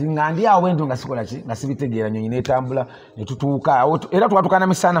kati nga ndi awo ento nga sikola ki nga sibitegeera nyonyi netambula netutuuka era twatukana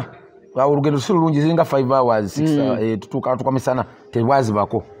misana urugendo sulungi zinga 5 hours 6 tutuka misana tewazi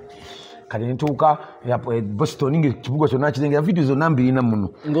bako kati nituka Boston ngi kibugo kyonna kirengera video zo nambirina muno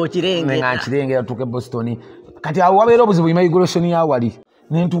nga kirengera tuke Boston kati awo wabeera obuzibu immigration ya wali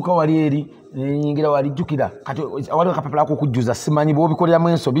nentuka wali eri nyingira wali jukira kati wali kapapula ko kujuza simanyi bo bikolera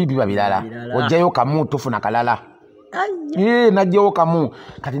mwenso bibi babirala ojayo kamu tofuna kalala najjayo kamu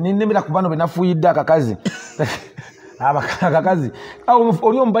kati nennemera kubano benafuidde akakazi abakakazi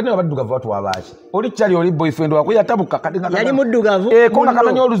oli ombane abaddugavu watu abaaki oli kyali oli boyfriend wako yatabuka kati yali muddugavu konga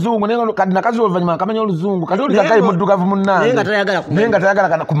kamanya oluzungu nenga kati nakazi oluvanyuma kamanya oluzungu kati oli kakayi muddugavu munnange nenga tayagala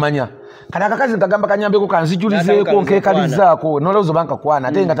kana kumanya kati akakazi kagamba kanyambeko kanzijulizeeko nkekalizaako nolowooza banka kwana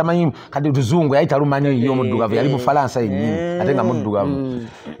ate nga tamanyi kati oluzungu yayita lumanyi yo muddugavu yali mufalansa yennyini ate nga muddugavu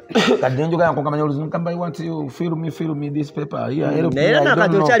kati nenjogera nko kamanya oluzungu kamba I want you feel me this paper naye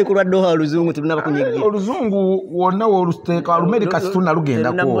nakati okyali kulwaddeho oluzungu tebunaba kunyigira oluzungu wonna wolusteka lumerika situna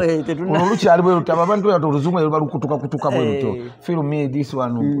lugendako olukyali bwe lutaba abantu bwe oluzungu ero balukutuka bwe lutyo feel me this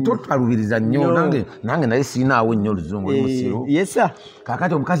one totalubiriza nnyo nange naye siinaawo nnyo oluzungu musiru yesa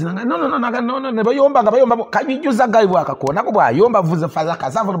kakati omukazi nange no ne bayomba kabijuza gayi bwakakona ko bwayomba vuze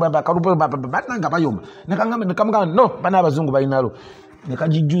fazaka savu nga bayomba nekamugamba no bana abazungu bayinalo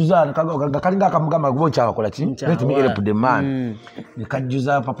nekajijuza nekalinga akamugamba kubocha akola ki let me help the man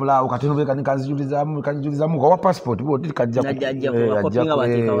nekajijuza papula ukatinobeka nikazijulizamu kwa passport bo tikajja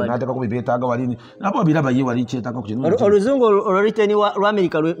nataka kubibetaga walini nabo bilaba ye wali chetaka kukintu oluzungu olwaliteni lwa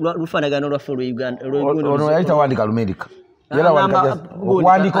America lufanagana lwa for Uganda ono yalita wandika America yala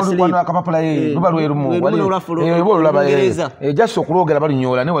wandika olwana akapapula ye luba lwerumu wali bo lulaba just okulogera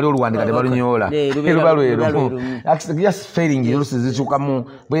balinyola ne wali oluwandika te balinyola luba lwerumu just failing olusizichukamu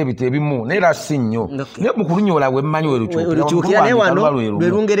bwebite bimu nera sinyo ne mukulunyola we mmanyi weruchukira ne wano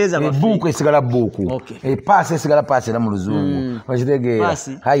lwerungereza bafu buku esigala buku pass esigala pass era mu luzungu wachitegeera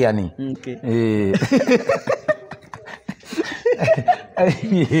hayani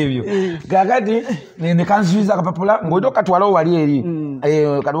ebyo gagati ne kanzuiza kapapula ngoito katwalo wali eri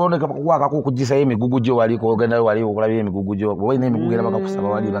kadwone kakwaka ko kujisa emigugu jo wali ko ogenda wali okulabya emigugu jo bo ine emigugu era bakakusaba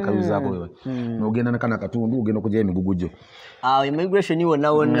wali bakayuzako wewe nogenda nakana katundu ogenda kujja emigugu jo immigration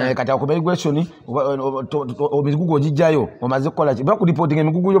wona kati ako immigration omigugu ojijjayo omaze kola ki bakureporting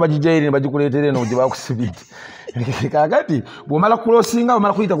emigugu jo bajijjayo ne bajikuletere no jiba kusibiti kagati bwomala kulosinga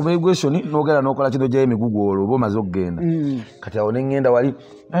omala kuyita ku immigration nogenda nokola kido je emigugu olwo bo maze okgenda kati awo nengenda wali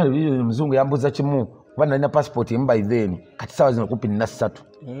muzungu yambuza kimu kuba nalina passport emu by then kati sawa zino kupi nina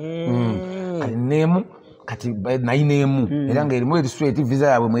 3 kati nemu kati nainemu era nga erimu straight visa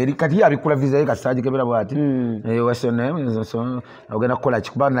yawe mweri kati yabikula visa ye kasaji kebera bwati wasone so ogenda kola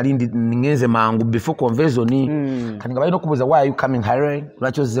kikuba nali ningenze mangu before conversion kati nga balina okubuza why are you coming hurry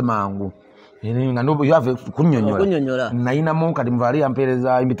lwacho ze mangu nga no you have kunyonyola naina mu kati mvari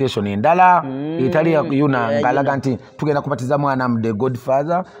ampereza invitation endala Italia yuna ngalaga nti tugenda kubatiza mwana mde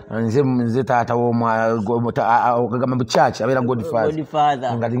Godfather nze tata wo okagamba mu church abera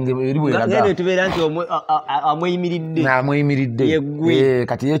Godfather ngati ngibwe ngene tubera nti amweyimiridde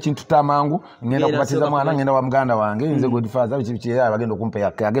kati yekintu tamangu ngenda kubatiza mwana ngenda wa muganda wange nze Godfather bichi bagenda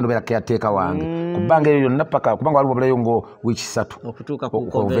okumpa agenda bera caretaker wange kubanga eyo napaka kubanga waliwo bulayo ngo wiki 3 okutuuka ku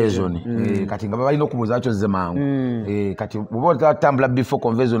conversion kati nga balina okubuza acho zemangu kati ubota tambula before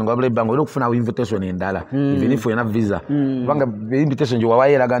conversion nga balibanga oli okufuna invitation endala even if yana visa banga invitation nje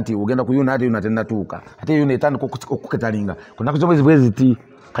wawayera ganti ugenda ku United unatenda tuka ate United okuketalinga kuna kuzobezi bweziti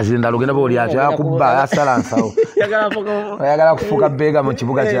kazi ndalo genda boli acho yakubba asalansawo yagala kufuka bega mu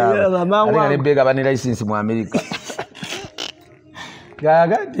kibuga kyawe ali ne bega bani license mu America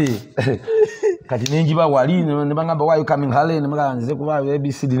gagati kati nenjiba wali ne bangamba why you coming hale ne maganze kuba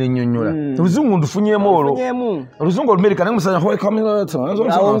ABCD ne nyonyola ruzungu ndufunyemo olo ruzungu America ne musanya why coming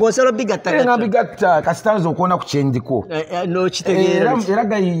awongosero bigata kastanzo okuona ku change ko no kitegeera era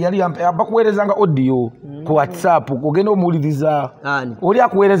gayi yali abakuwerezanga audio ku WhatsApp kugenda omuliriza oli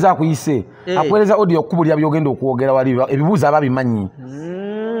akuwereza kuyise akuwereza audio kubulya byogenda okuwogera wali ebibuza ababimanyi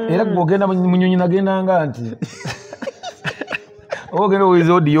era kugenda munyonyi nagenda nga anti ogeno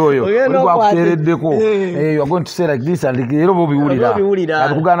wizo dioyo ulikuwa kutereddeko you are going to say like this and ero bobiwulira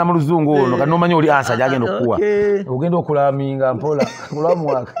akugana mu luzungu ono kanomanya oli ansa jagenda okuwa ogenda okulaminga mpola kulamu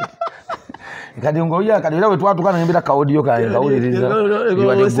wake kadi ngoya kadi lawe twatukana ngembira ka audio ka ngawuliriza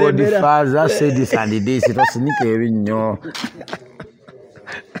you are the Godfather said this and this to sinike ebinyo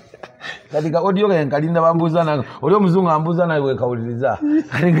kadi ka audio ka nkalinda bambuzana oli omuzungu ambuzana iwe kawuliriza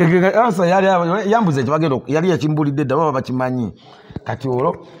ansa yali yambuze kibagendo yali yakimbulidde daba bakimanyi kati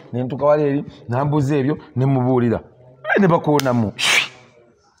olwo nentuka wali eri nambuze ebyo nemubulira ne bakonamu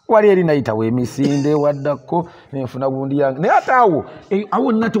wali eri naita we misinde waddako nefuna gundi yange ne atawo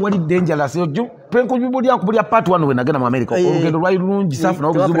awo nati wali dangerous yo penko bibulya kubulya part 1 we nagenda mu America olugendo lwali lungi safu na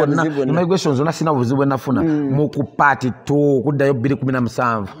obuzibu na immigration zona sina obuzibu nafuna mu ku part 2 kuddayo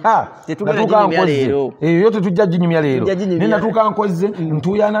 2017 tetuka nkoze yote tujja jinyumya lero nina tuka nkoze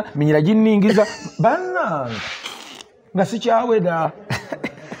ntuyana minyira jinningiza bana ngasikyaweda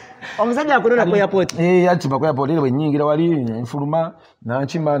omusajja akulona ku airport yachiba ku airport ile nyingira wali nfuluma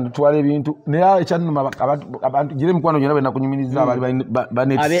nanchimba ntwale ebintu ne ekyanuma abantu gire mikwano nyona bena kunyumiriza bali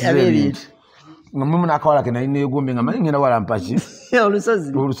baneti ngamu nakawala kena ine gombe ngama ngena wala mpachi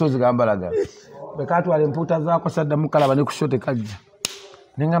olusozi gambalaga bekatwale mputa zako sadda mukala bane kushote kajja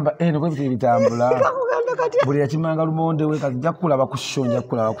nengamba niko bitambula buli yakimanga lumonde we kajja kulaba kushonja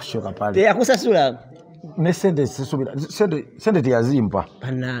kulaba kushoka pale yakusasula ne sende sesubira sende yazimpa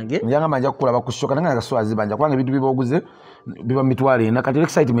banange njanga manja kulaba kushoka nanga gaswa zibanja kwanga bitu biboguze biba mitwale na kati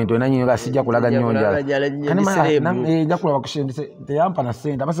excitement enanyo gasijja kulaga nyonja kanima jakula bakushendise teyampa na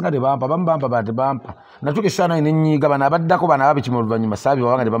sente abasigade bamba bade bampa natuke sana inenyiga bana abaddako bana ababichi mu luvanyuma sabi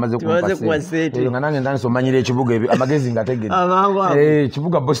wabanga de bamaze kumpase nganange ndani so manyire ekibuga amagezi ngategere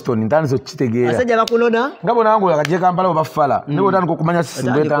kibuga Boston ndani so kitegeera asajja bakulona ngabo nangu akaje Kampala obafala nebo ndani ko kumanya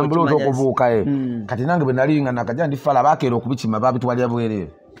sisimbe tambulo tokuvuka kati nange benalinga nakajja ndifala bakero okubichima babitwali abwerere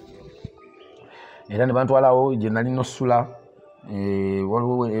era ne bantu walawo je nali nosula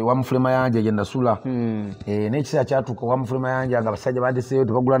wa mufulema yanje je ndasula n'ekisa kyatuka wa mufulema yanje nga basajja bandiseyo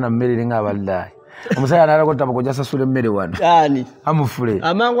tebagulana mmere nga abaldayi omusaya nalako tabakoja sasule mmere wano ani amufule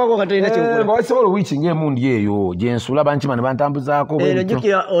amangu ako katolina kyokula basobola wiki ng'emundi eyo je nsula banchima ne bantambuzaako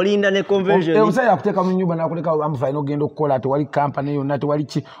jukira olinda ne conversion omusaya akuteeka mu nyumba nakuleka amufulina ogenda okukola tewali kampani yonna tewali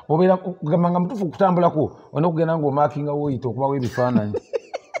ki obeera gamba nga mutufu kutambulako olina okugenda ng'omakinga woyita okuba w'ebifaananyi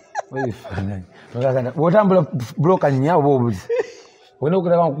wotambula bloka nyabo obuzi wena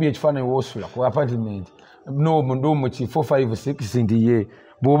okutaka nkubye ekifaananyi wosula ku apartment no mundu mu 456 ndiye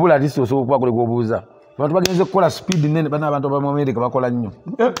bobula liso so kwa kule kubuza abantu bagenze kukola speed nene bana abantu ba America bakola nnyo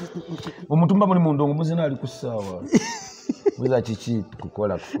omutumba muri mundongo muzina ali kusawa wiza chichi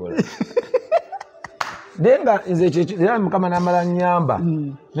kukola denga nze era kama namala nyamba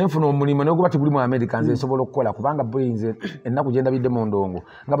nenfuna omulimo n'okuba tibuli mu America nze nsobola okukola kubanga boyinze ennaku genda bidde mu ndongo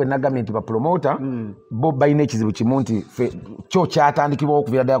nga bwe nagamenti ba promoter bo bayina ekizibu kimu nti kyo kyatandikibwa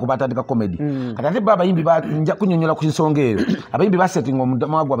okuvira ddala kubatandika comedy kati ate baba yimbi nja kunyonyola ku nsonga eyo abayimbi basetting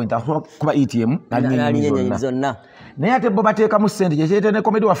omudama gwabwe nta kuba ETM nali zonna naye ate bo bateekamu ssente kyekyete ne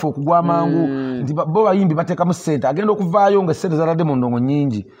komedi waffe okugwa mangu nti bo bayimbi bateekamu ssente agenda okuvaayo nga ssente zaladde mu ndongo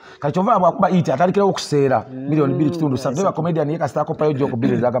nnyingi kati kyova bwakuba iti atalikirawo okuseera milioni 2.3 ne bakomedian ye kasitaako payo gyoko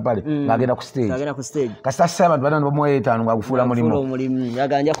bbiri eza Kapale ng'agenda ku stage kasita sse abantu bana bamuwa 5 ng'agufuula mulimu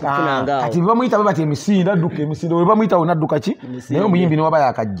kati bamuyita bwe bati emisinde adduka emisinde we bamuyita wonna adduka ki naye omuyimbi ne waba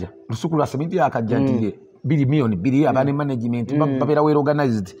yakajja lusuku lwa sementi yakajja nti 2 milioni 2 abane management babeera well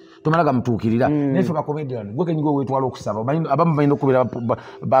organized tomalaga mutuukirira nefe bakomedian gwe kenyigo wetwala okusaba abamu balina okubira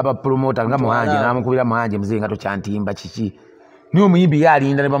baba promoter nga Muhanje namukubira Muhanje mzee nga tokyantimba kiki niyo muyimbi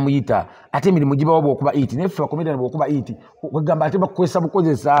yalinda ne bamuyita ate emirimu gibawo bwokuba iti nefe bakomedian bwokuba iti kwegamba ate bakukozesa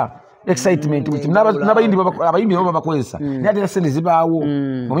bukozesa excitement which n'abayimbi baba bakozesa naye ate sente zibaawo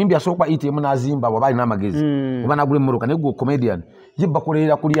omuyimbi asooka iti emu n'azimba bw'abaali n'amagezi oba n'agula emmoroka naye gwe comedian ye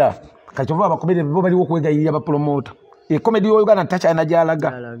bakolerera kulya kati ova abakomedi bo baliwo okwegayirira abapromota ekomedi y'Uganda takyalina gy'alaga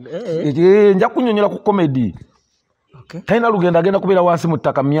nja kunnyonnyola ku komedi talina lugendo agenda kubeera wansi mu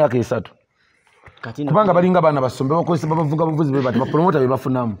ttaka mu myaka 3 kubanga balinga baana basombe bakozesa babavuga buvuzi be bati bapromota be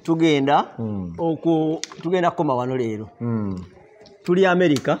bafunamu tugenda kukoma wano leero tuli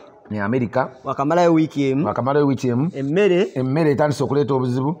America wakamalayo wiiki emu emmere etandise okuleeta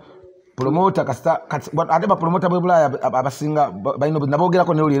obuzibu promota ate bapromota bwe Bulaaya abasinga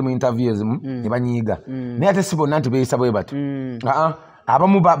naboogerako ne oli mu interviews ne banyiiga naye ate si bonna nti beeyisa bwe bati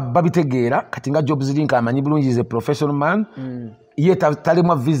abamu babitegeera kati nga Jobs Link amanyi bulungi is a professional man ye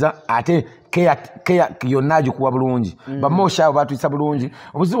talimwa visa ate keya yonna agikuwa bulungi bamosha abo batuyisa bulungi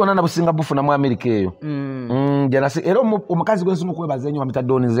obuzibu bwonna nabusinga bufuna mu America eyo era omukazi gwensomo okwebaza ennyo bamuyita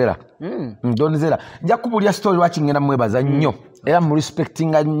Donizera nja kubulya story lwaki ngenda mwebaza nnyo era mu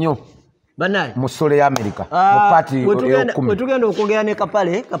respectinga nnyo banaye mu sole ya America mu party ey'okumi wetugenda okwogera ne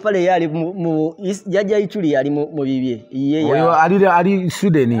Kapale yali jajja Ichuli yali mu bibye oyo ali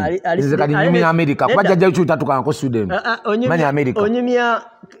Sweden nze kati nyumya America kuba jajja Ichuli tatukanako Sweden manya America onyumya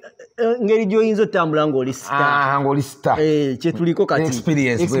ngeri gy'oyinza otambula ng'oli star kyetuliko kati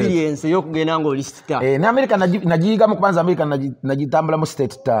experience y'okugenda ng'oli star ne America nagiyigamu kubanza America nagitambulamu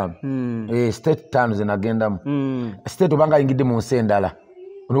state town ze nagendamu state obanga ayingidde mu nsi endala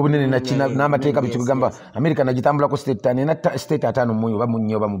n'obunene n'amateeka bikigamba America nagitambulako state 5 state 5 mu oba mu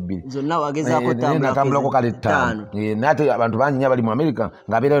 4 oba mu 2 zonna wagezaako natambulako kale 5 nate abantu bangi nnyo bali mu America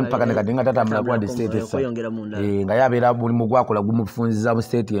ng'abeerayo mpaka ne kati nga tatambulako wadde state nga yabeera mulimu gwakola gumufunziza mu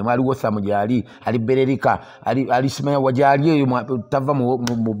state emu ali Wothamu gyali ali Bererika ali Simaya wagyali eyo tava mu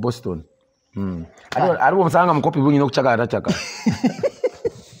Boston aliwo omusanga mukopi bunyina okucakala tacaka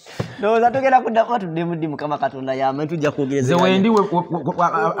no zatogera kuddamu tudde Mukama Katonda yama tujja kwogereza zewendi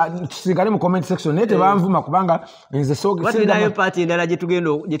tusigale mu comment section nete banvuma kubanga nze soge wati nayo party ndala gye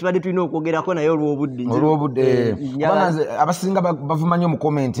tubadde tulina okwogerako nayo olw'obudde kubanga abasinga bavuma nnyo mu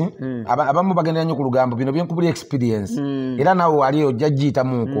comment abamu bagendera nnyo ku lugambo bino byenkubuli experience era nawe wali ojja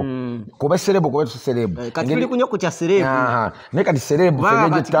giyitamuuko kuba serebu kuba tuserebu kati tuli kunyo ku kya serebu naye kati serebu fege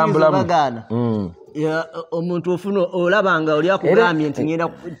gitambulamu omuntu ofuna olabanga oli akugambye nti ngenda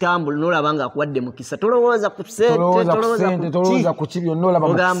kutambula n'olabanga akuwadde mukisa tolowooza ku ssente tolowooza ku kibi n'olaba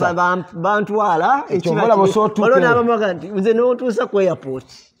mukisa ogamba bantwala ekibakibolonaabamaga nti nze n'otuusa ku airport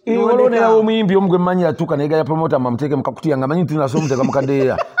olonerawo omuyimbi omu gwe mmanyi yatuuka naye gaya promota mamuteeke mukakutiya nga manyi nti naso omuteeka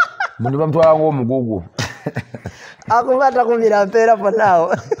mukaddeeya mundi bamutwala ng'omugugu akubata kumira mpeera for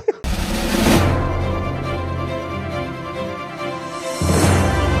now